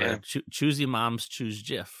peanut butter. Yeah. Choosy moms choose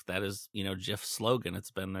Jif. That is, Jif's slogan.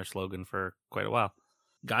 It's been their slogan for quite a while.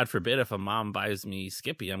 God forbid if a mom buys me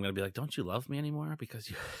Skippy, I'm going to be like, don't you love me anymore? Because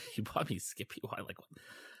you bought me Skippy. Why? Like,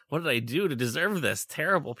 what did I do to deserve this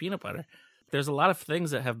terrible peanut butter? There's a lot of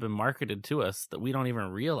things that have been marketed to us that we don't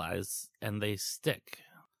even realize, and they stick.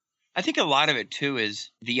 I think a lot of it, too,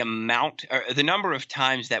 is the amount or the number of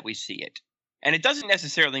times that we see it. And it doesn't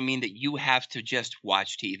necessarily mean that you have to just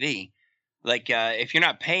watch TV. Like, if you're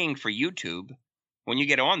not paying for YouTube, when you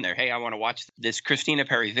get on there, hey, I want to watch this Christina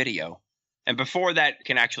Perry video. And before that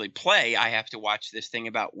can actually play, I have to watch this thing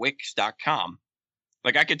about Wix.com.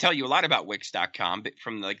 Like, I could tell you a lot about Wix.com, but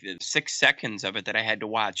from like the 6 seconds of it that I had to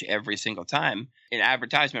watch every single time in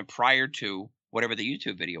advertisement prior to whatever the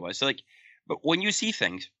YouTube video was. So like, but when you see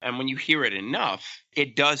things and when you hear it enough,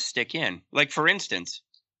 it does stick in. Like, for instance,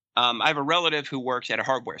 I have a relative who works at a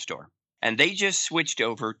hardware store, and they just switched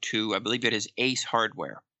over to, I believe it is Ace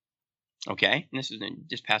Hardware. Okay. And this is in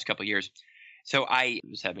this past couple of years. So I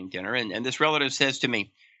was having dinner, and this relative says to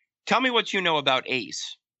me, tell me what you know about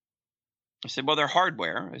Ace. I said, well, they're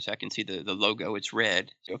hardware. As I can see the logo, it's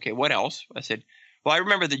red. Okay, what else? I said, well, I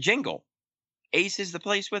remember the jingle. Ace is the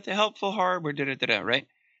place with the helpful hardware, right?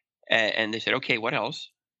 And they said, okay, what else?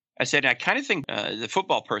 I said, I kind of think the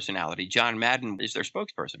football personality, John Madden, is their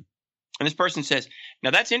spokesperson. And this person says,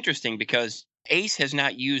 now that's interesting because Ace has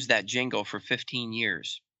not used that jingle for 15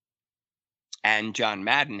 years. And John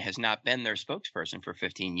Madden has not been their spokesperson for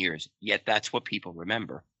 15 years. Yet that's what people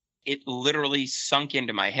remember. It literally sunk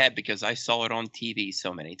into my head because I saw it on TV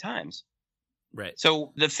so many times. Right.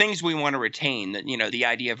 So the things we want to retain, that, the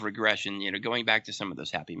idea of regression, going back to some of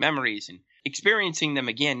those happy memories and experiencing them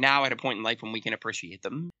again now at a point in life when we can appreciate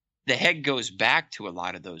them. The head goes back to a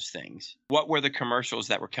lot of those things. What were the commercials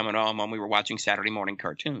that were coming on when we were watching Saturday morning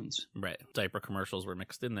cartoons? Right. Diaper commercials were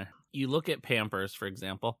mixed in there. You look at Pampers, for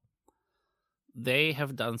example. They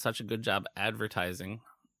have done such a good job advertising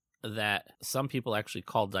that some people actually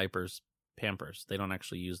call diapers Pampers. They don't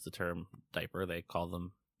actually use the term diaper. They call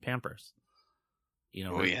them Pampers.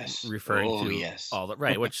 Referring to all the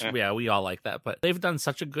right, which we all like that. But they've done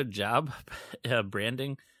such a good job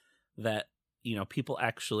branding that people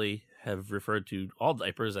actually have referred to all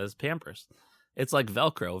diapers as Pampers. It's like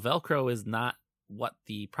Velcro. Velcro is not what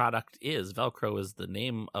the product is. Velcro is the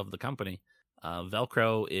name of the company.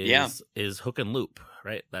 Velcro is hook and loop,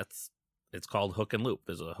 right? It's called hook and loop.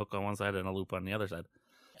 There's a hook on one side and a loop on the other side.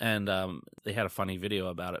 And they had a funny video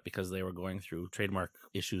about it because they were going through trademark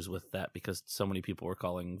issues with that because so many people were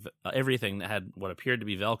calling everything that had what appeared to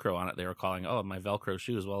be Velcro on it. They were calling, oh, my Velcro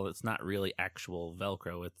shoes. Well, it's not really actual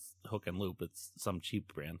Velcro. It's hook and loop. It's some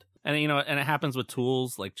cheap brand. And, and it happens with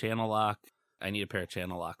tools like channel lock. I need a pair of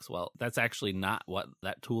channel locks. Well, that's actually not what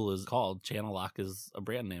that tool is called. Channel lock is a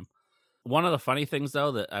brand name. One of the funny things,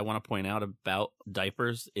 though, that I want to point out about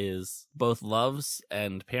diapers is both Love's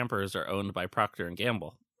and Pampers are owned by Procter &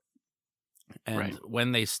 Gamble. And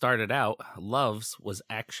when they started out, Love's was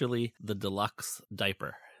actually the deluxe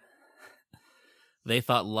diaper. They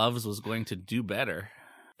thought Love's was going to do better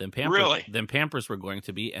than Pampers were going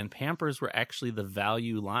to be, and Pampers were actually the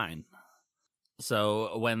value line.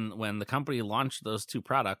 So when the company launched those two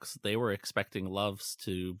products, they were expecting Love's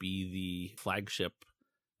to be the flagship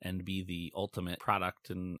and be the ultimate product,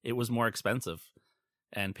 and it was more expensive.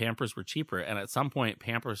 And Pampers were cheaper. And at some point,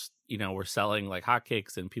 Pampers, were selling like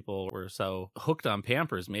hotcakes, and people were so hooked on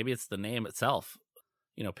Pampers. Maybe it's the name itself,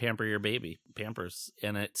 pamper your baby, Pampers.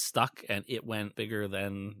 And it stuck, and it went bigger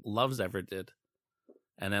than Love's ever did.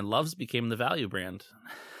 And then Love's became the value brand.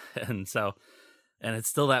 And it's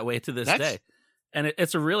still that way to this day. And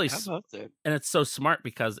it's a really, and it's so smart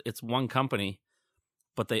because it's one company,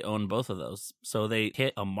 but they own both of those. So they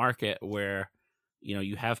hit a market where,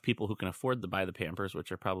 you have people who can afford to buy the Pampers,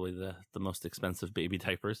 which are probably the most expensive baby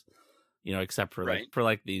diapers, except for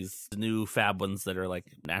like these new fab ones that are like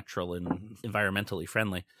natural and environmentally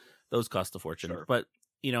friendly. Those cost a fortune. Sure. But,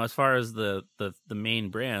 as far as the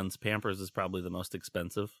main brands, Pampers is probably the most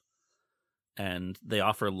expensive. And they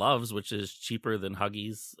offer Love's, which is cheaper than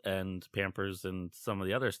Huggies and Pampers and some of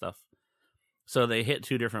the other stuff. So they hit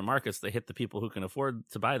two different markets. They hit the people who can afford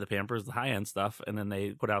to buy the Pampers, the high-end stuff, and then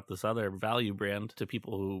they put out this other value brand to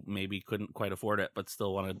people who maybe couldn't quite afford it but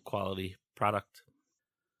still wanted quality product.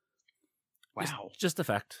 Wow. Just a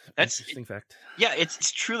fact. That's interesting fact. Yeah,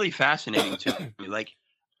 it's truly fascinating to me. Like,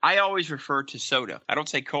 I always refer to soda. I don't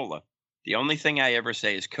say cola. The only thing I ever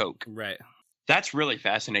say is Coke. Right. That's really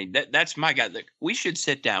fascinating. That's my God. Look, we should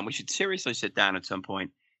sit down. We should seriously sit down at some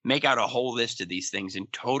point make out a whole list of these things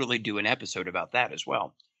and totally do an episode about that as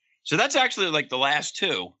well. So that's actually like the last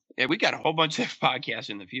two. Yeah, we got a whole bunch of podcasts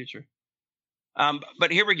in the future.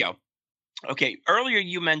 But here we go. Okay, earlier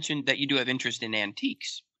you mentioned that you do have interest in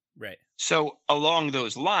antiques. Right. So along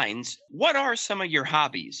those lines, what are some of your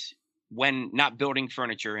hobbies when not building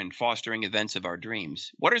furniture and fostering events of our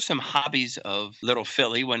dreams? What are some hobbies of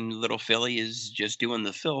LittlePhilly when LittlePhilly is just doing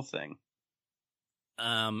the Phil thing?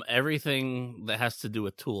 Everything that has to do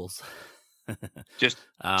with tools. Just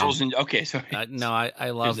tools and okay. So no, I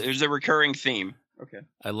love. There's a recurring theme. Okay.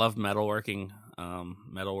 I love metalworking.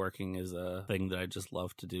 Metalworking is a thing that I just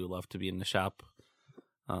love to do. Love to be in the shop.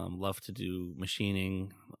 Love to do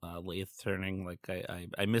machining, lathe turning. Like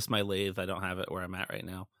I miss my lathe. I don't have it where I'm at right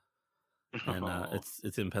now, and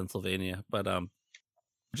it's in Pennsylvania. But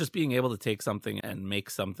just being able to take something and make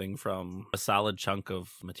something from a solid chunk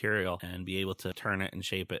of material and be able to turn it and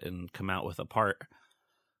shape it and come out with a part.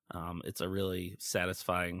 It's a really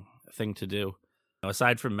satisfying thing to do. Now,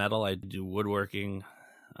 aside from metal, I do woodworking.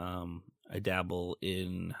 I dabble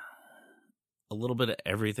in a little bit of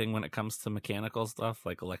everything when it comes to mechanical stuff,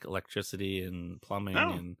 like electricity and plumbing.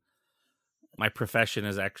 Oh. And my profession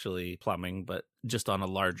is actually plumbing, but just on a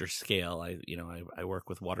larger scale. I work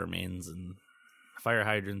with water mains and fire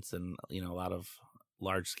hydrants and, a lot of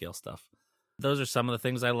large scale stuff. Those are some of the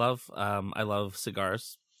things I love. I love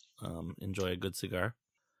cigars. Enjoy a good cigar.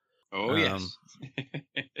 Oh, yes.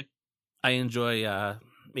 I enjoy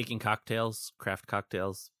making cocktails, craft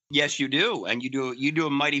cocktails. Yes, you do. And you do a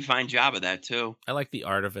mighty fine job of that, too. I like the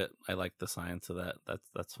art of it. I like the science of that.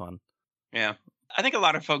 That's fun. Yeah. I think a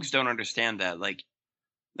lot of folks don't understand that. Like,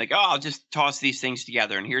 oh, I'll just toss these things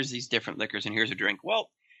together and here's these different liquors and here's a drink. Well,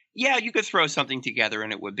 yeah, you could throw something together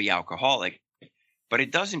and it would be alcoholic, but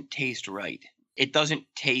it doesn't taste right. It doesn't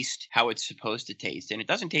taste how it's supposed to taste, and it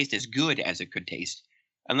doesn't taste as good as it could taste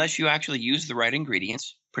unless you actually use the right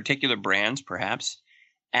ingredients, particular brands perhaps,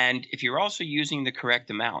 and if you're also using the correct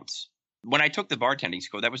amounts. When I took the bartending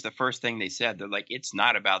school, that was the first thing they said. They're like, it's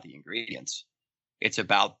not about the ingredients. It's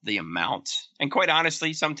about the amounts. And quite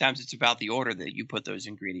honestly, sometimes it's about the order that you put those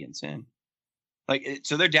ingredients in.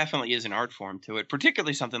 So there definitely is an art form to it,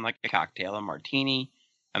 particularly something like a cocktail, a martini,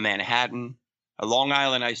 a Manhattan, a Long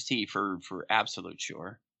Island iced tea for absolute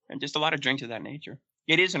sure, and just a lot of drinks of that nature.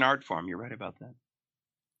 It is an art form. You're right about that.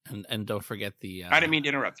 And don't forget the. I didn't mean to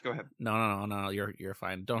interrupt. Go ahead. No. You're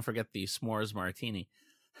fine. Don't forget the s'mores martini.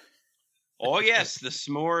 Oh yes, the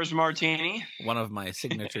s'mores martini. One of my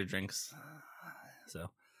signature drinks. So.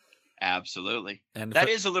 Absolutely. And that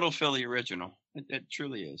is a LittlePhilly original. It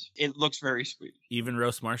truly is. It looks very sweet. Even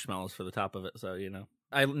roast marshmallows for the top of it. So,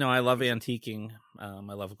 I love antiquing. I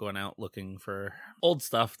love going out looking for old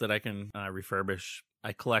stuff that I can refurbish.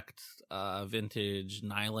 I collect vintage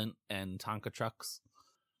Nylon and Tonka trucks.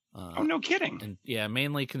 Oh, no kidding. And yeah,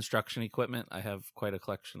 mainly construction equipment. I have quite a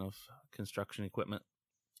collection of construction equipment.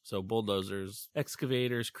 So bulldozers,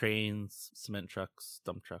 excavators, cranes, cement trucks,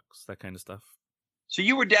 dump trucks, that kind of stuff. So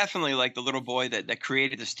you were definitely like the little boy that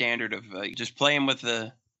created the standard of just playing with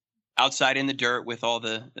the outside in the dirt with all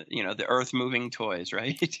the earth moving toys,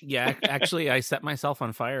 right? Yeah, actually, I set myself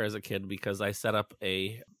on fire as a kid because I set up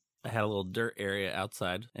I had a little dirt area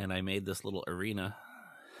outside and I made this little arena,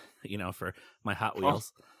 for my Hot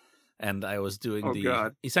Wheels. Oh. And I was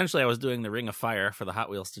doing essentially I was doing the ring of fire for the Hot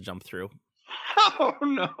Wheels to jump through. Oh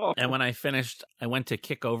no. And when I finished, I went to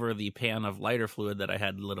kick over the pan of lighter fluid that I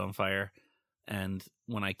had lit on fire. And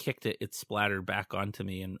when I kicked it, it splattered back onto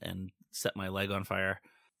me and set my leg on fire.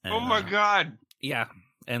 And, oh my God. Yeah.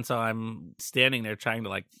 And so I'm standing there trying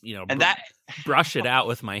to and brush it out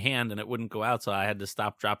with my hand and it wouldn't go out. So I had to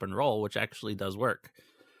stop, drop, and roll, which actually does work.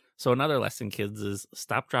 So another lesson, kids, is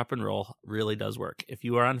stop, drop, and roll really does work. If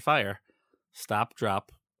you are on fire, stop,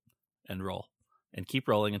 drop, and roll. And keep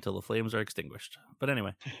rolling until the flames are extinguished. But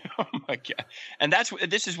anyway. Oh my God. And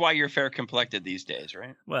this is why you're fair complected these days,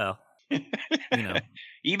 right? Well,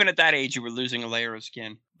 even at that age, you were losing a layer of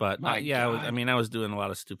skin. But yeah, I was doing a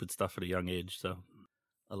lot of stupid stuff at a young age, so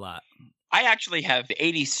a lot. I actually have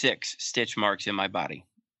 86 stitch marks in my body.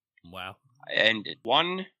 Wow. And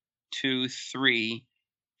 1, 2, 3,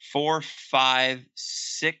 4, 5,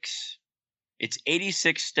 6. It's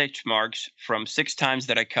 86 stitch marks from 6 times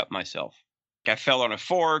that I cut myself. I fell on a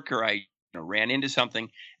fork or I ran into something.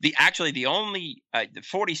 The only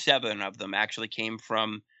 47 of them actually came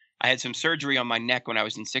from. I had some surgery on my neck when I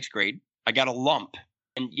was in 6th grade. I got a lump,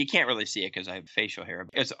 and you can't really see it because I have facial hair.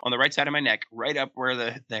 It's on the right side of my neck, right up where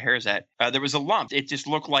the hair is at. There was a lump. It just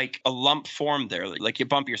looked like a lump formed there, like you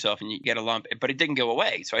bump yourself and you get a lump, but it didn't go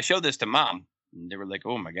away. So I showed this to Mom, and they were like,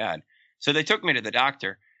 "Oh my God!" So they took me to the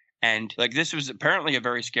doctor, And like this was apparently a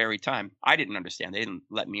very scary time. I didn't understand. They didn't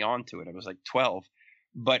let me onto it. I was like 12.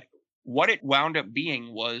 But what it wound up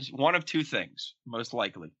being was one of two things, most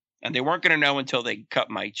likely. And they weren't going to know until they cut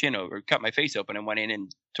my cut my face open and went in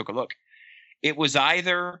and took a look. It was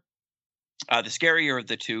either the scarier of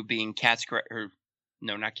the two being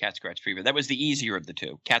not cat scratch fever. That was the easier of the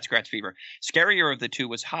two, cat scratch fever. Scarier of the two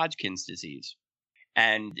was Hodgkin's disease.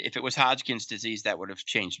 And if it was Hodgkin's disease, that would have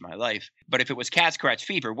changed my life. But if it was cat scratch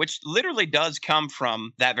fever, which literally does come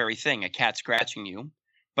from that very thing, a cat scratching you,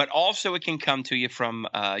 but also it can come to you from,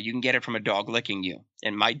 you can get it from a dog licking you.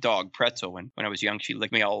 And my dog, Pretzel, when I was young, she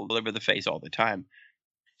licked me all over the face all the time.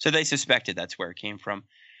 So they suspected that's where it came from.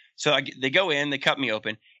 So they go in, they cut me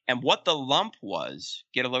open. And what the lump was,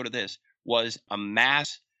 get a load of this, was a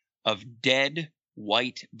mass of dead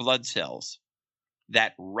white blood cells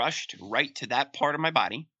that rushed right to that part of my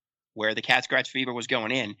body where the cat scratch fever was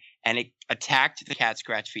going in, and it attacked the cat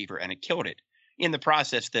scratch fever and it killed it. In the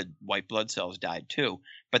process, the white blood cells died too,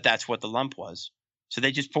 but that's what the lump was. So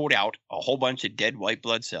they just pulled out a whole bunch of dead white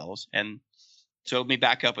blood cells and sewed me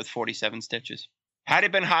back up with 47 stitches. Had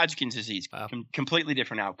it been Hodgkin's disease, wow. Completely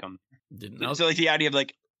different outcome. Didn't know. So like the idea of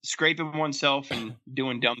like scraping oneself and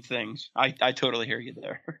doing dumb things. I totally hear you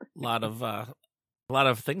there. A lot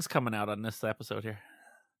of things coming out on this episode here.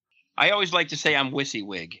 I always like to say I'm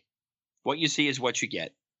WYSIWYG. What you see is what you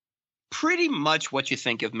get. Pretty much what you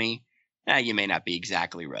think of me. You may not be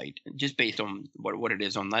exactly right. Just based on what it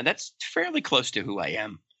is online. That's fairly close to who I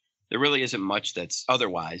am. There really isn't much that's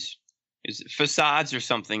otherwise. Facades are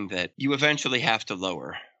something that you eventually have to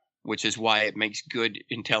lower, which is why it makes good,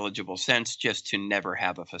 intelligible sense just to never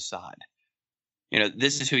have a facade. You know,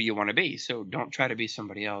 this is who you want to be, so don't try to be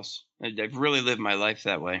somebody else. I've really lived my life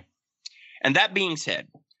that way. And that being said,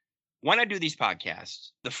 when I do these podcasts,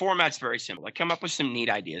 the format's very simple. I come up with some neat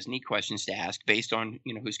ideas, neat questions to ask based on,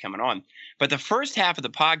 who's coming on. But the first half of the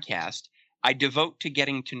podcast, I devote to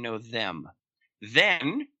getting to know them.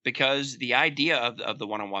 Then, because the idea of the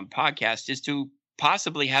one-on-one podcast is to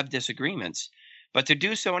possibly have disagreements, but to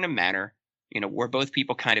do so in a manner, where both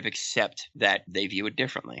people kind of accept that they view it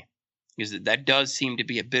differently. Because that does seem to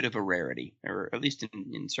be a bit of a rarity, or at least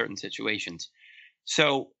in certain situations.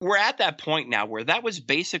 So we're at that point now where that was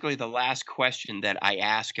basically the last question that I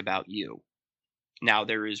ask about you. Now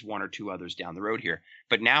there is one or two others down the road here,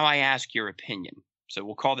 but now I ask your opinion. So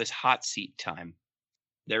we'll call this hot seat time.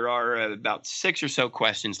 There are about 6 or so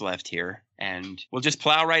questions left here, and we'll just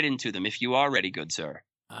plow right into them if you are ready, good sir.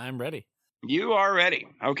 I'm ready. You are ready.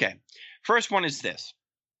 Okay. First one is this.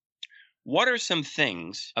 What are some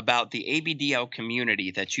things about the ABDL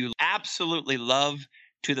community that you absolutely love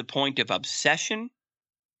to the point of obsession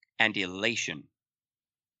and elation?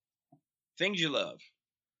 Things you love.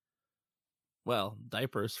 Well,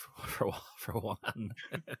 diapers for one.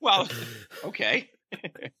 Well, okay.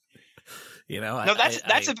 No,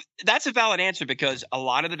 that's a valid answer because a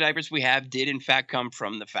lot of the diapers we have did in fact come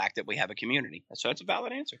from the fact that we have a community. So that's a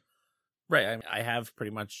valid answer. Right. I have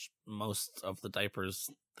pretty much most of the diapers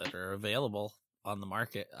that are available on the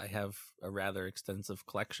market. I have a rather extensive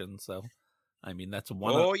collection, so I mean that's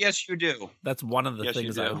one. Oh, yes, you do. That's one of the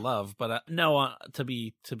things I love. But no, to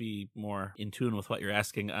be more in tune with what you're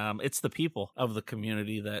asking, it's the people of the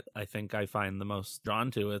community that I think I find the most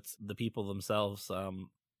drawn to. It's the people themselves.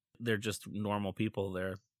 They're just normal people.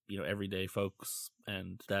 They're everyday folks,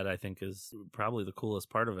 and that I think is probably the coolest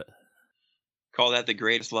part of it. Call that the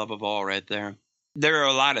greatest love of all right there. There are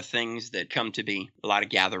a lot of things that come to be, a lot of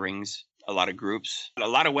gatherings, a lot of groups, a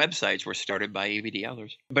lot of websites were started by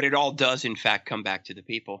ABDLers. But it all does, in fact, come back to the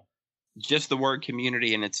people. Just the word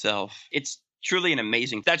community in itself. It's truly an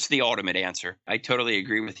amazing, that's the ultimate answer. I totally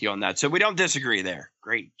agree with you on that. So we don't disagree there.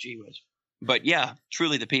 Great, gee whiz. But yeah,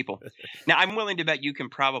 truly the people. Now, I'm willing to bet you can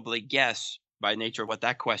probably guess by nature of what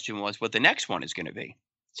that question was, what the next one is going to be.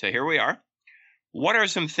 So here we are. What are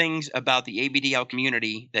some things about the ABDL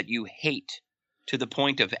community that you hate to the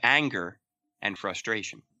point of anger and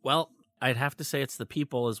frustration? Well, I'd have to say it's the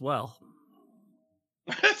people as well.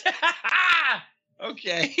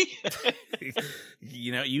 Okay.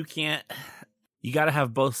 You got to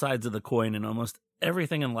have both sides of the coin, and almost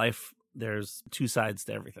everything in life, there's two sides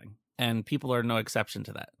to everything. And people are no exception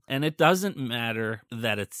to that. And it doesn't matter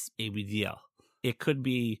that it's ABDL. It could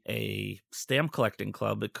be a stamp collecting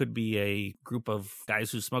club. It could be a group of guys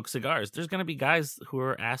who smoke cigars. There's going to be guys who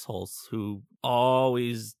are assholes who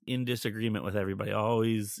always in disagreement with everybody.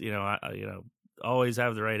 Always, always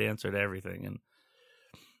have the right answer to everything.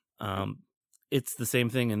 And it's the same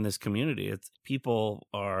thing in this community. It's people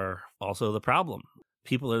are also the problem.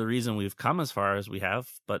 People are the reason we've come as far as we have,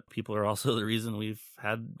 but people are also the reason we've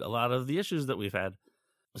had a lot of the issues that we've had.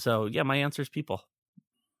 So yeah, my answer is people.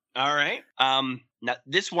 All right. Now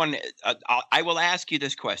this one, I will ask you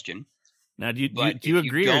this question. Now, do you You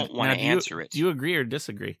agree don't or want to answer it? Do you agree or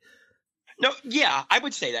disagree? No, yeah, I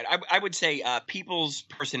would say that. I would say people's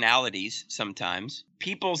personalities sometimes.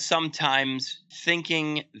 People sometimes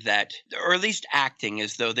thinking that, or at least acting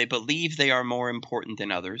as though they believe they are more important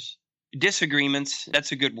than others. Disagreements,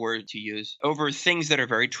 that's a good word to use, over things that are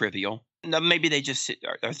very trivial. Now, maybe they just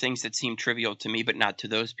are things that seem trivial to me, but not to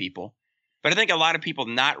those people. But I think a lot of people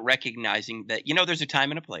not recognizing that, there's a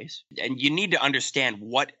time and a place. And you need to understand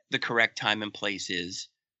what the correct time and place is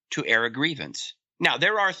to air a grievance. Now,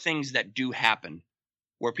 there are things that do happen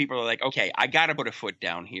where people are like, okay, I got to put a foot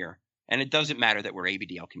down here. And it doesn't matter that we're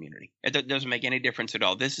ABDL community. It doesn't make any difference at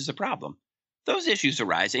all. This is a problem. Those issues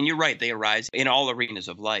arise. And you're right, they arise in all arenas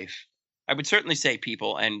of life. I would certainly say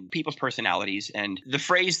people and people's personalities and the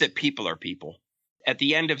phrase that people are people. At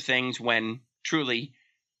the end of things, when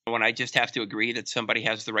I just have to agree that somebody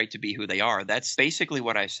has the right to be who they are, that's basically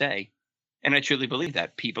what I say. And I truly believe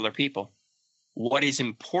that people are people. What is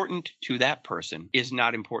important to that person is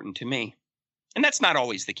not important to me. And that's not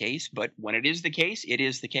always the case, but when it is the case, it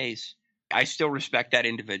is the case. I still respect that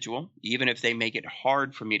individual, even if they make it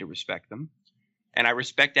hard for me to respect them. And I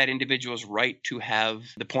respect that individual's right to have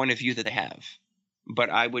the point of view that they have. But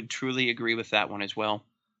I would truly agree with that one as well.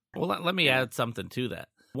 Well, let me add something to that.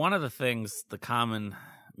 One of the things, the common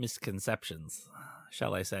misconceptions,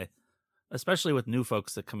 shall I say, especially with new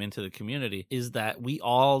folks that come into the community, is that we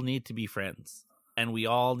all need to be friends and we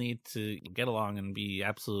all need to get along and be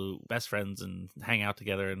absolute best friends and hang out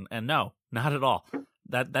together. And no, not at all.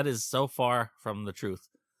 That is so far from the truth.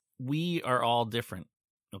 We are all different,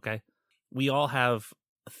 okay? We all have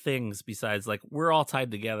things besides, like, we're all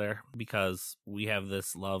tied together because we have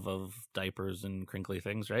this love of diapers and crinkly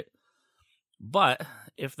things, right? But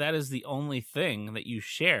if that is the only thing that you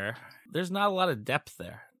share, there's not a lot of depth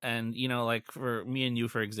there. And, like for me and you,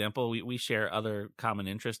 for example, we share other common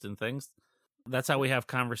interests and things. That's how we have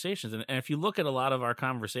conversations. And if you look at a lot of our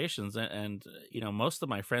conversations and most of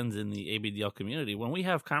my friends in the ABDL community, when we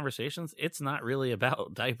have conversations, it's not really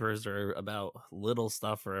about diapers or about little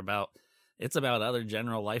stuff it's about other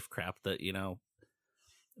general life crap that,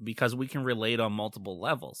 because we can relate on multiple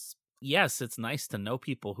levels. Yes, it's nice to know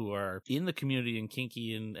people who are in the community and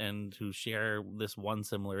kinky and who share this one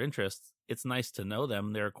similar interest. It's nice to know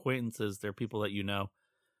them. They're acquaintances. They're people that you know.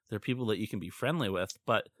 They're people that you can be friendly with.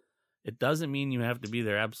 But it doesn't mean you have to be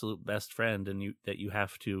their absolute best friend and that you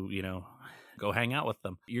have to, go hang out with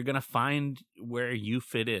them. You're going to find where you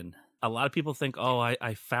fit in. A lot of people think, oh,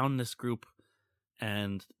 I found this group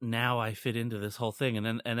and now I fit into this whole thing.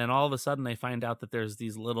 And then all of a sudden they find out that there's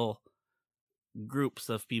these little groups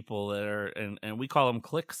of people that are, and we call them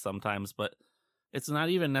cliques sometimes, but it's not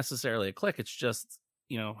even necessarily a clique. It's just,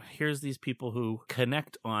 here's these people who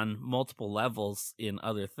connect on multiple levels in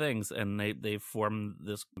other things, and they form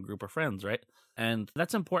this group of friends, right? And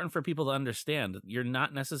that's important for people to understand. You're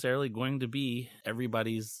not necessarily going to be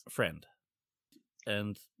everybody's friend.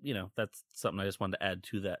 And, that's something I just wanted to add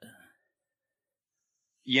to that.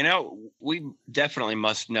 We definitely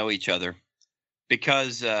must know each other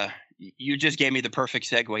because you just gave me the perfect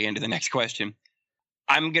segue into the next question.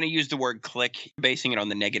 I'm going to use the word clique, basing it on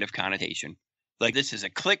the negative connotation. Like, this is a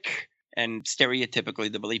clique, and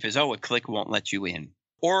stereotypically the belief is, a clique won't let you in.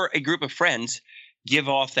 Or a group of friends give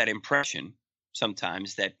off that impression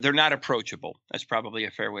sometimes that they're not approachable. That's probably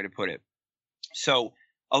a fair way to put it. So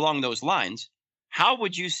along those lines, how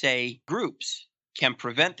would you say groups can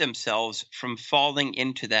prevent themselves from falling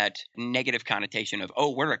into that negative connotation of,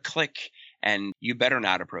 we're a clique and you better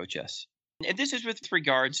not approach us? And this is with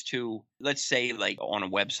regards to, let's say, like on a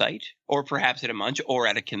website or perhaps at a munch or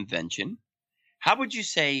at a convention. How would you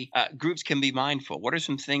say groups can be mindful? What are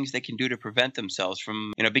some things they can do to prevent themselves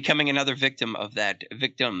from, becoming another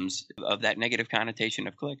victims of that negative connotation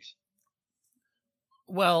of cliques?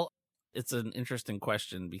 Well, it's an interesting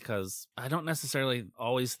question because I don't necessarily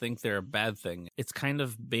always think they're a bad thing. It's kind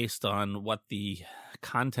of based on what the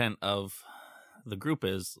content of the group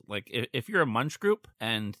is. Like, if you're a munch group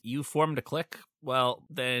and you formed a clique, well,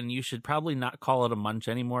 then you should probably not call it a munch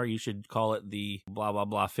anymore. You should call it the blah, blah,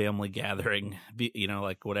 blah family gathering,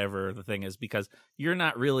 like whatever the thing is, because you're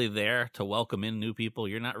not really there to welcome in new people.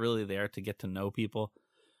 You're not really there to get to know people.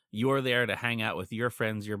 You're there to hang out with your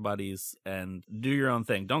friends, your buddies, and do your own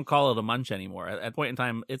thing. Don't call it a munch anymore. At a point in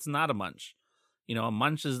time, it's not a munch. A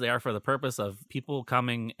munch is there for the purpose of people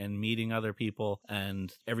coming and meeting other people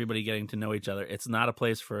and everybody getting to know each other. It's not a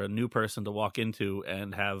place for a new person to walk into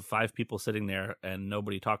and have 5 people sitting there and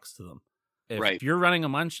nobody talks to them. If you're running a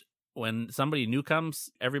munch, When somebody new comes,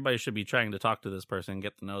 everybody should be trying to talk to this person,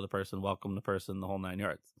 get to know the person, welcome the person, the whole 9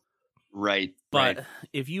 yards. Right. But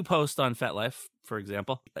if you post on FetLife, for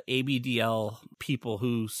example, ABDL people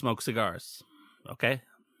who smoke cigars, okay?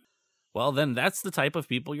 Well, then that's the type of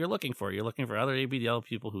people you're looking for. You're looking for other ABDL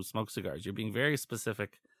people who smoke cigars. You're being very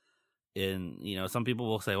specific in, some people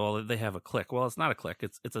will say, well, they have a clique. Well, it's not a clique.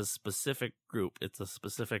 It's a specific group. It's a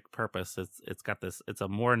specific purpose. It's a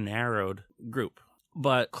more narrowed group.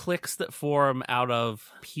 But cliques that form out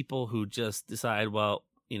of people who just decide, well,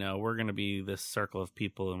 we're going to be this circle of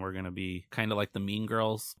people and we're going to be kind of like the Mean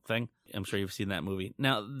Girls thing. I'm sure you've seen that movie.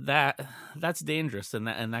 Now, that's dangerous and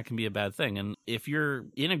that can be a bad thing. And if you're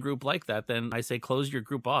in a group like that, then I say close your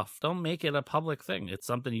group off. Don't make it a public thing. It's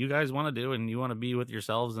something you guys want to do and you want to be with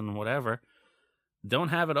yourselves and whatever. Don't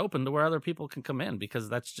have it open to where other people can come in because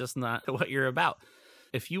that's just not what you're about.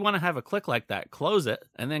 If you want to have a clique like that, close it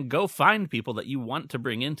and then go find people that you want to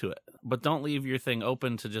bring into it. But don't leave your thing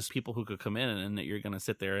open to just people who could come in and that you're going to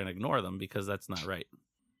sit there and ignore them because that's not right.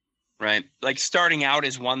 Right. Like starting out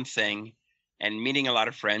is one thing and meeting a lot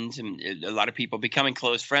of friends and a lot of people, becoming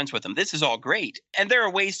close friends with them. This is all great. And there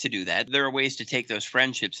are ways to do that. There are ways to take those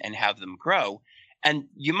friendships and have them grow. And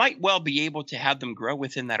you might well be able to have them grow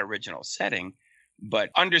within that original setting, but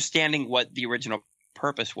understanding what the original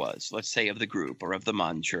purpose was, let's say of the group or of the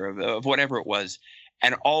munch or of whatever it was,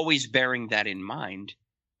 and always bearing that in mind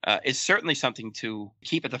is certainly something to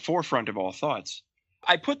keep at the forefront of all thoughts.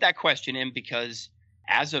 I put that question in because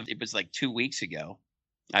it was like 2 weeks ago,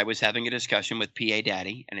 I was having a discussion with PA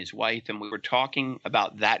Daddy and his wife, and we were talking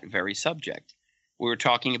about that very subject. We were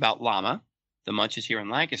talking about llama, the munches here in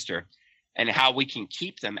Lancaster, and how we can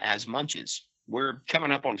keep them as munches. We're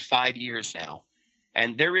coming up on 5 years now,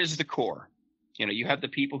 and there is the core. You have the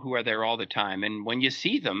people who are there all the time. And when you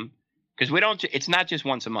see them, because it's not just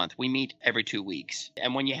once a month. We meet every 2 weeks.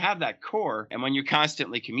 And when you have that core and when you're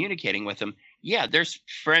constantly communicating with them, yeah, there's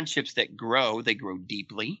friendships that grow. They grow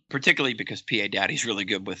deeply, particularly because PA Daddy's really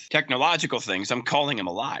good with technological things. I'm calling him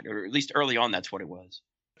a lot, or at least early on, that's what it was.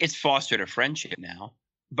 It's fostered a friendship now.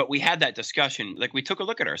 But we had that discussion, like we took a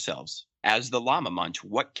look at ourselves as the llama munch.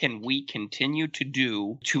 What can we continue to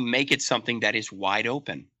do to make it something that is wide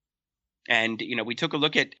open? And, we took a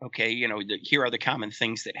look at, here are the common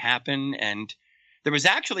things that happen. And there was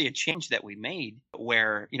actually a change that we made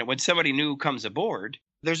where, when somebody new comes aboard,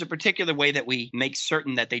 there's a particular way that we make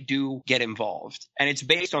certain that they do get involved. And it's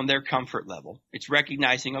based on their comfort level. It's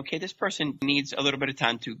recognizing, okay, this person needs a little bit of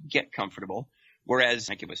time to get comfortable. Whereas,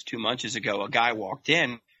 like it was 2 munches ago, a guy walked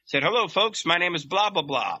in, said, hello, folks, my name is blah, blah,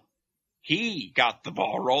 blah. He got the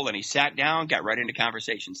ball rolling. He sat down, got right into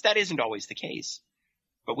conversations. That isn't always the case.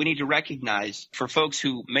 But we need to recognize for folks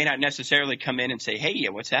who may not necessarily come in and say, hey, yeah,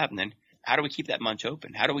 what's happening? How do we keep that munch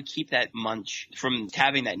open? How do we keep that munch from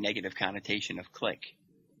having that negative connotation of clique?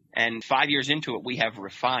 And 5 years into it, we have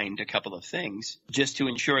refined a couple of things just to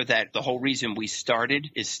ensure that the whole reason we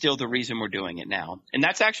started is still the reason we're doing it now. And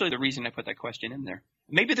that's actually the reason I put that question in there.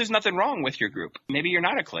 Maybe there's nothing wrong with your group. Maybe you're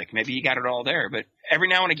not a clique. Maybe you got it all there. But every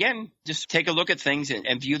now and again, just take a look at things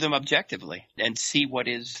and view them objectively and see what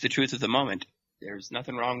is the truth of the moment. There's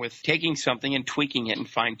nothing wrong with taking something and tweaking it and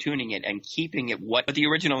fine-tuning it and keeping it what the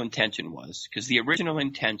original intention was, because the original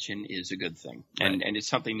intention is a good thing, and it's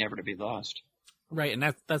something never to be lost. Right,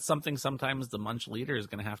 and that's something sometimes the munch leader is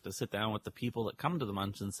going to have to sit down with the people that come to the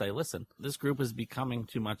munch and say, listen, this group is becoming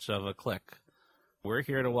too much of a clique. We're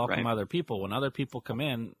here to welcome other people. When other people come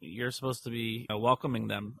in, you're supposed to be welcoming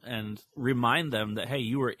them and remind them that, hey,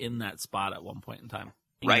 you were in that spot at one point in time.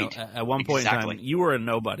 At one point in time, you were a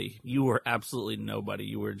nobody. You were absolutely nobody.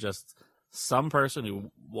 You were just some person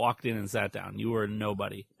who walked in and sat down. You were a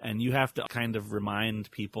nobody. And you have to kind of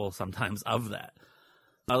remind people sometimes of that.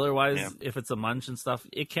 Otherwise, if it's a munch and stuff,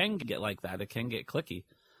 it can get like that. It can get cliquey.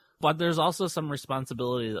 But there's also some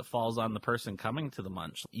responsibility that falls on the person coming to the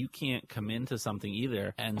munch. You can't come into something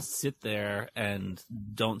either and sit there and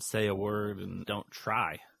don't say a word and don't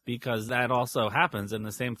try. Because that also happens. And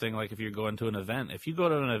the same thing, like if you're going to an event. If you go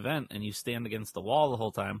to an event and you stand against the wall the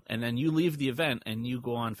whole time, and then you leave the event and you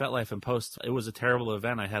go on FetLife and post, it was a terrible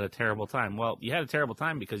event, I had a terrible time. Well, you had a terrible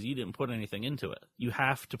time because you didn't put anything into it. You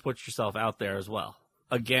have to put yourself out there as well.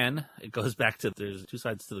 Again, it goes back to there's two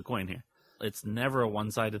sides to the coin here. It's never a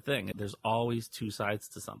one-sided thing. There's always two sides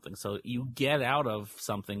to something. So you get out of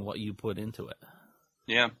something what you put into it.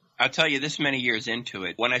 Yeah. I'll tell you, this many years into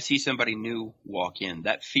it, when I see somebody new walk in,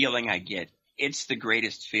 that feeling I get, it's the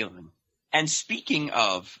greatest feeling. And speaking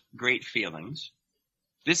of great feelings,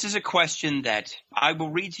 this is a question that I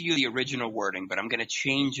will read to you the original wording, but I'm going to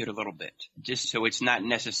change it a little bit, just so it's not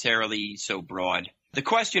necessarily so broad. The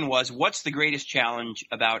question was, what's the greatest challenge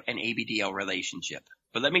about an ABDL relationship?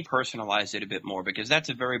 But let me personalize it a bit more because that's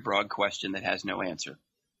a very broad question that has no answer.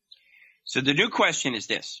 So the new question is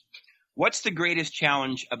this. What's the greatest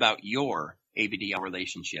challenge about your ABDL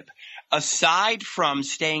relationship, aside from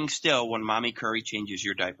staying still when Mommy Curry changes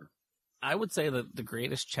your diaper? I would say that the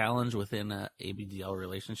greatest challenge within an ABDL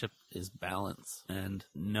relationship is balance and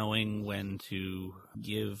knowing when to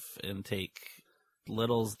give and take.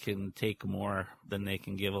 Littles can take more than they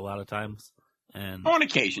can give a lot of times. And on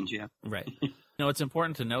occasions, yeah. Right. It's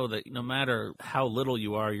important to know that no matter how little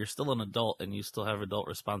you are, you're still an adult and you still have adult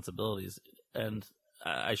responsibilities. And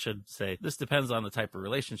I should say, this depends on the type of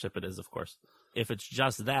relationship it is, of course. If it's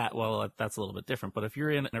just that, well, that's a little bit different. But if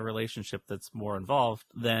you're in a relationship that's more involved,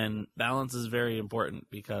 then balance is very important,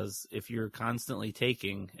 because if you're constantly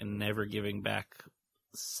taking and never giving back,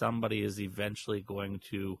 somebody is eventually going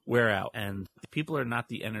to wear out. And people are not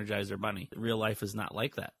the Energizer Bunny. Real life is not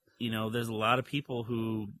like that. There's a lot of people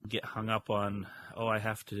who get hung up on, I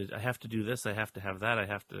have to do this, I have to have that, I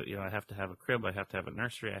have to have a crib, I have to have a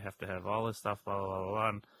nursery, I have to have all this stuff, blah, blah, blah,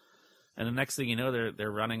 blah. And the next thing you know,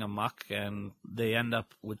 they're running amok, and they end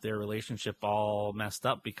up with their relationship all messed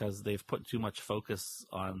up because they've put too much focus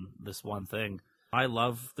on this one thing. I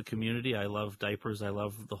love the community. I love diapers. I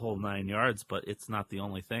love the whole 9 yards, but it's not the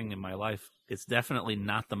only thing in my life. It's definitely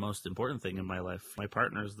not the most important thing in my life. My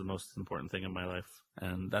partner is the most important thing in my life.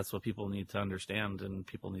 And that's what people need to understand, and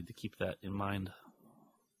people need to keep that in mind.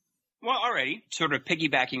 Well, alrighty. Sort of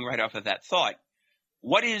piggybacking right off of that thought,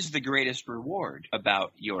 what is the greatest reward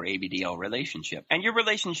about your ABDL relationship and your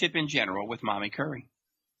relationship in general with Mommy Curry?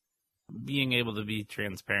 Being able to be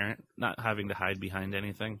transparent, not having to hide behind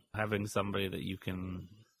anything, having somebody that you can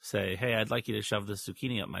say, hey, I'd like you to shove this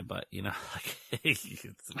zucchini up my butt,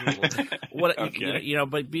 Okay.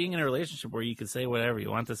 But being in a relationship where you can say whatever you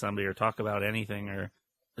want to somebody or talk about anything, or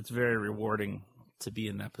it's very rewarding to be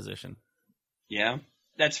in that position. Yeah,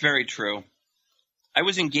 that's very true. I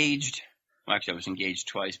was engaged. Well, actually, I was engaged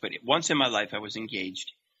twice, but once in my life I was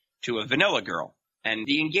engaged to a vanilla girl. And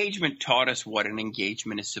the engagement taught us what an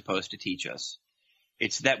engagement is supposed to teach us.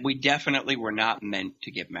 It's that we definitely were not meant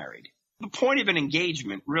to get married. The point of an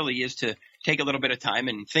engagement really is to take a little bit of time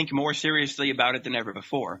and think more seriously about it than ever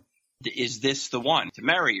before. Is this the one to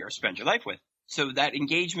marry or spend your life with? So that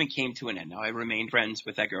engagement came to an end. Now, I remained friends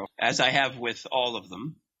with that girl, as I have with all of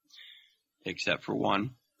them, except for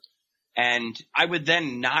one. And I would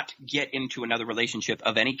then not get into another relationship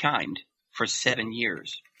of any kind for 7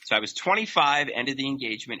 years. So I was 25, ended the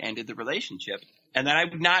engagement, ended the relationship, and then I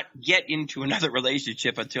would not get into another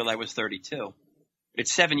relationship until I was 32.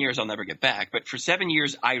 It's 7 years I'll never get back, but for 7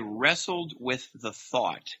 years I wrestled with the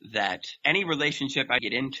thought that any relationship I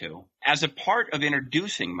get into, as a part of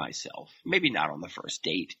introducing myself, maybe not on the first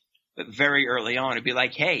date, but very early on, it'd be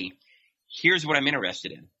like, hey, here's what I'm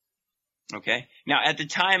interested in. Okay. Now, at the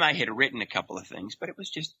time, I had written a couple of things, but it was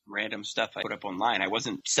just random stuff I put up online. I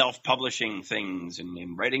wasn't self-publishing things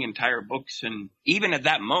and writing entire books. And even at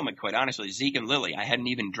that moment, quite honestly, Zeke and Lily, I hadn't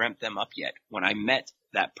even dreamt them up yet when I met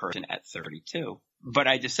that person at 32. But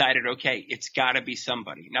I decided, okay, it's got to be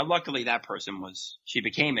somebody. Now, luckily, that person she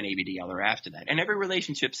became an ABDLer after that. And every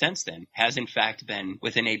relationship since then has, in fact, been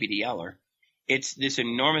with an ABDLer. It's this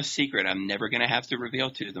enormous secret I'm never going to have to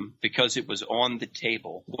reveal to them because it was on the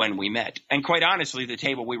table when we met. And quite honestly, the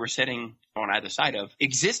table we were sitting on either side of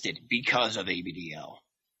existed because of ABDL.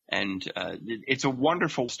 And it's a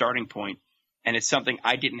wonderful starting point, and it's something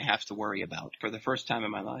I didn't have to worry about for the first time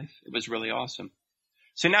in my life. It was really awesome.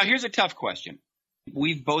 So now here's a tough question.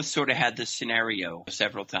 We've both sort of had this scenario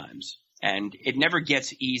several times, and it never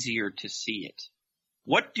gets easier to see it.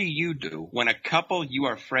 What do you do when a couple you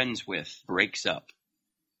are friends with breaks up?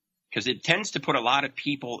 Because it tends to put a lot of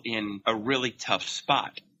people in a really tough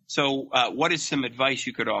spot. So what is some advice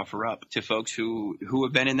you could offer up to folks who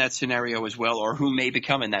have been in that scenario as well, or who may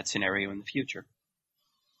become in that scenario in the future?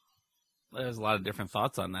 There's a lot of different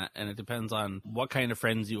thoughts on that, and it depends on what kind of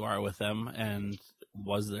friends you are with them, and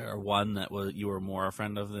was there one that you were more a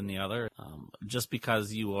friend of than the other? Just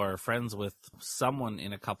because you are friends with someone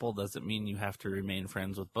in a couple doesn't mean you have to remain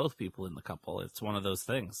friends with both people in the couple. It's one of those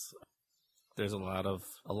things. There's a lot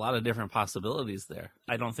of different possibilities there.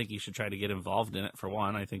 I don't think you should try to get involved in it, for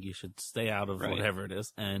one. I think you should stay out of whatever it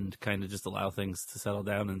is and kind of just allow things to settle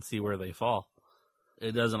down and see where they fall.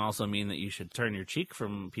 It doesn't also mean that you should turn your cheek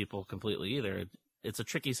from people completely either. It's a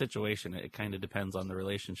tricky situation. It kind of depends on the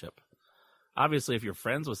relationship. Obviously, if you're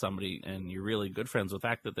friends with somebody and you're really good friends, the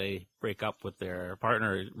fact that they break up with their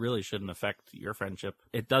partner, it really shouldn't affect your friendship.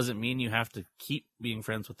 It doesn't mean you have to keep being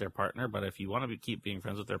friends with their partner, but if you want to keep being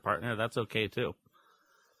friends with their partner, that's okay too.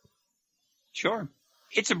 Sure.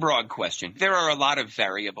 It's a broad question. There are a lot of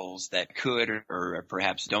variables that could or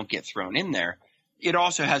perhaps don't get thrown in there. It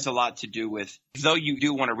also has a lot to do with, though you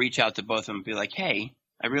do want to reach out to both of them and be like, hey,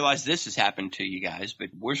 I realize this has happened to you guys, but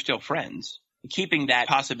we're still friends. Keeping that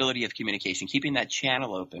possibility of communication, keeping that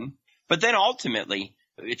channel open. But then ultimately,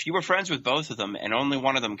 if you were friends with both of them and only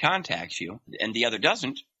one of them contacts you and the other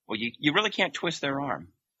doesn't, well, you really can't twist their arm.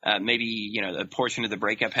 Maybe, a portion of the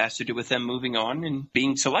breakup has to do with them moving on and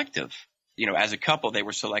being selective. As a couple, they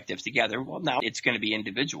were selective together. Well, now it's going to be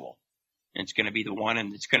individual. It's going to be the one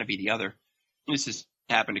and it's going to be the other. This has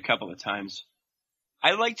happened a couple of times.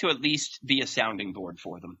 I like to at least be a sounding board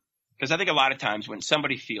for them. Because I think a lot of times when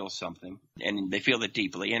somebody feels something and they feel it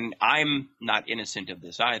deeply, and I'm not innocent of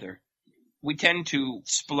this either, we tend to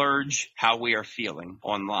splurge how we are feeling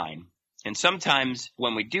online. And sometimes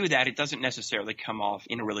when we do that, it doesn't necessarily come off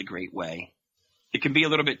in a really great way. It can be a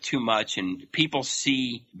little bit too much, and people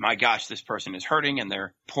see, my gosh, this person is hurting, and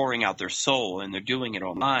they're pouring out their soul, and they're doing it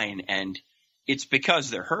online, and it's because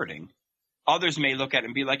they're hurting. Others may look at it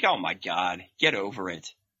and be like, oh my God, get over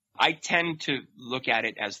it. I tend to look at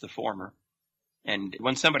it as the former. And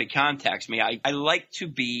when somebody contacts me, I like to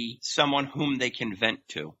be someone whom they can vent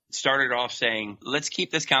to. Started off saying, let's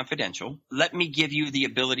keep this confidential. Let me give you the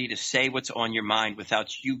ability to say what's on your mind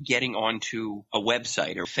without you getting onto a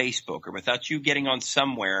website or Facebook or without you getting on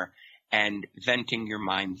somewhere and venting your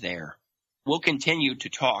mind there. We'll continue to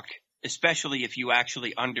talk, especially if you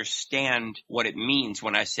actually understand what it means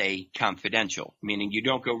when I say confidential, meaning you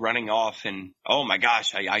don't go running off and, oh my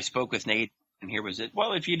gosh, I spoke with Nate and here was it.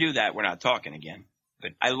 Well, if you do that, we're not talking again.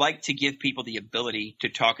 But I like to give people the ability to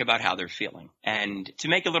talk about how they're feeling and to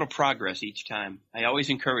make a little progress each time. I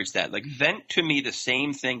always encourage that. Like, vent to me the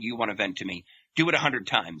same thing you want to vent to me. Do it 100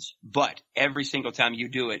 times. But every single time you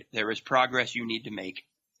do it, there is progress you need to make.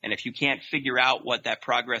 And if you can't figure out what that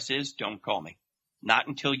progress is, don't call me. Not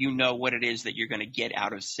until you know what it is that you're going to get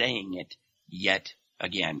out of saying it yet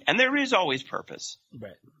again. And there is always purpose.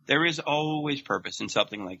 Right. There is always purpose in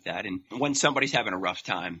something like that. And when somebody's having a rough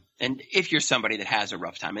time, and if you're somebody that has a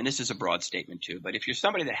rough time, and this is a broad statement too, but if you're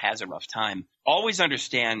somebody that has a rough time, always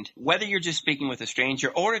understand whether you're just speaking with a stranger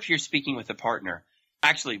or if you're speaking with a partner.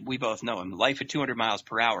 Actually, we both know him. Life at 200 miles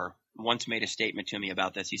per hour once made a statement to me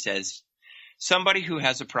about this. He says, somebody who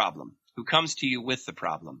has a problem, who comes to you with the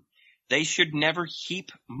problem, they should never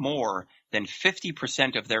heap more than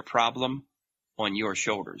 50% of their problem on your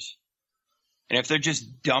shoulders. And if they're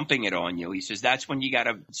just dumping it on you, he says, that's when you got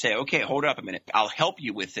to say, okay, hold up a minute. I'll help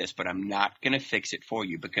you with this, but I'm not going to fix it for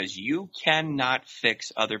you because you cannot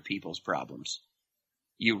fix other people's problems.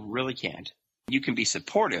 You really can't. You can be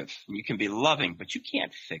supportive and you can be loving, but you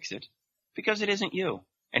can't fix it because it isn't you.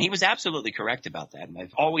 And he was absolutely correct about that. And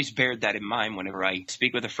I've always bared that in mind whenever I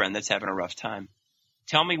speak with a friend that's having a rough time.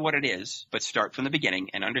 Tell me what it is, but start from the beginning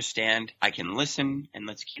and understand I can listen, and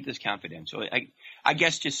let's keep this confidential. I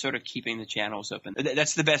guess just sort of keeping the channels open.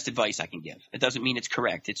 That's the best advice I can give. It doesn't mean it's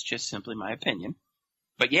correct. It's just simply my opinion.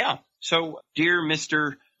 But yeah, so dear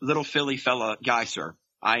Mr. LittlePhilly fella guy, sir,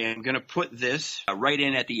 I am going to put this right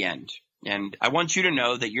in at the end. And I want you to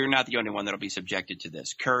know that you're not the only one that will be subjected to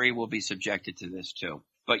this. Curry will be subjected to this too.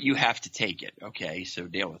 But you have to take it, okay? So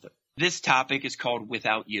deal with it. This topic is called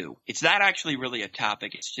Without You. It's not actually really a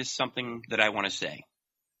topic. It's just something that I want to say.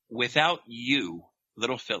 Without you,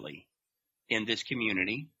 LittlePhilly, in this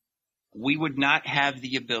community, we would not have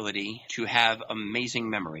the ability to have amazing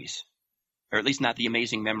memories, or at least not the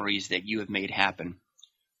amazing memories that you have made happen.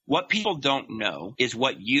 What people don't know is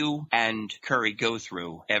what you and Curry go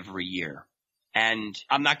through every year. And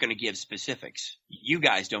I'm not going to give specifics. You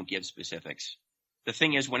guys don't give specifics. The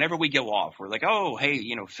thing is, whenever we go off, we're like, oh, hey,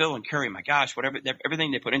 Phil and Curry, my gosh, whatever,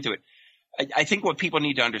 everything they put into it. I think what people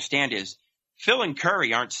need to understand is Phil and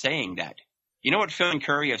Curry aren't saying that. You know what Phil and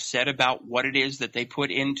Curry have said about what it is that they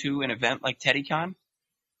put into an event like TeddyCon?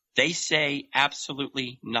 They say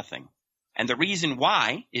absolutely nothing. And the reason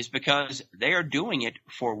why is because they are doing it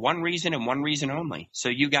for one reason and one reason only, so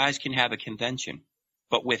you guys can have a convention.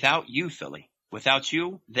 But without you, Philly, without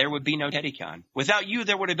you, there would be no TeddyCon. Without you,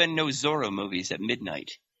 there would have been no Zorro movies at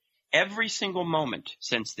midnight. Every single moment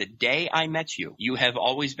since the day I met you, you have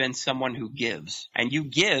always been someone who gives. And you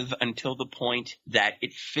give until the point that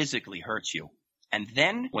it physically hurts you. And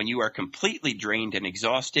then, when you are completely drained and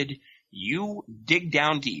exhausted, you dig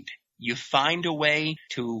down deep. You find a way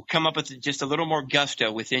to come up with just a little more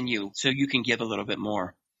gusto within you so you can give a little bit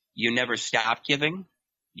more. You never stop giving.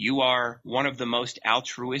 You are one of the most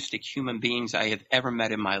altruistic human beings I have ever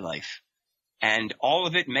met in my life. And all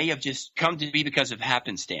of it may have just come to be because of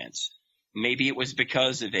happenstance. Maybe it was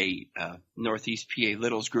because of a Northeast PA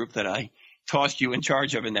Littles group that I tossed you in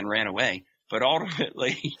charge of and then ran away. but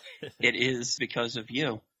ultimately it is because of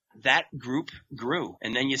you. That group grew,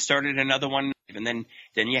 and then you started another one, and then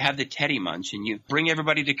you have the Teddy Munch, and you bring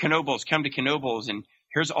everybody to Knoebels, come to Knoebels, and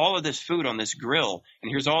here's all of this food on this grill,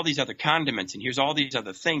 and here's all these other condiments, and here's all these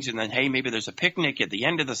other things, and then, hey, maybe there's a picnic at the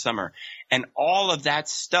end of the summer, and all of that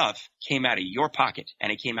stuff came out of your pocket,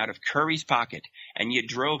 and it came out of Curry's pocket, and you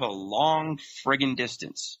drove a long friggin'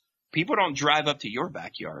 distance. People don't drive up to your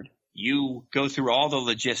backyard. You go through all the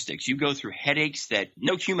logistics. You go through headaches that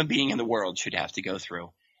no human being in the world should have to go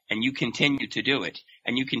through. And you continue to do it,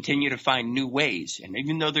 and you continue to find new ways. And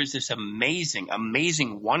even though there's this amazing,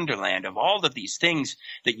 amazing wonderland of all of these things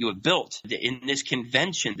that you have built in this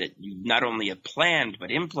convention that you not only have planned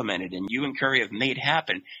but implemented and you and Curry have made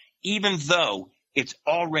happen, even though it's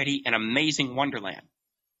already an amazing wonderland,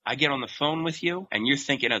 I get on the phone with you and you're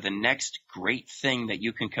thinking of the next great thing that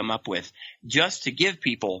you can come up with just to give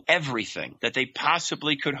people everything that they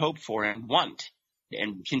possibly could hope for and want.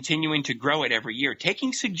 And continuing to grow it every year,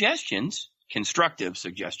 taking suggestions, constructive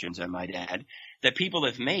suggestions, I might add, that people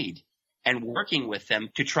have made and working with them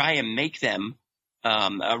to try and make them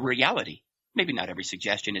a reality. Maybe not every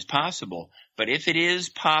suggestion is possible, but if it is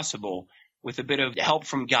possible, with a bit of help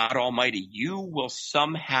from God Almighty, you will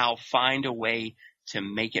somehow find a way to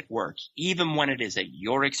make it work, even when it is at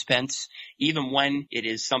your expense, even when it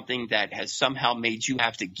is something that has somehow made you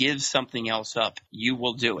have to give something else up, you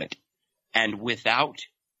will do it. And without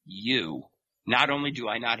you, not only do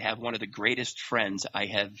I not have one of the greatest friends I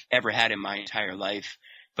have ever had in my entire life,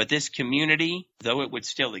 but this community, though it would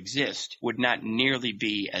still exist, would not nearly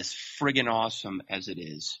be as friggin' awesome as it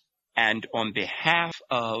is. And on behalf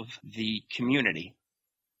of the community,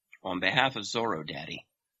 on behalf of Zorro Daddy,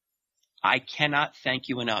 I cannot thank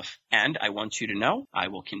you enough. And I want you to know I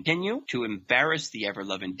will continue to embarrass the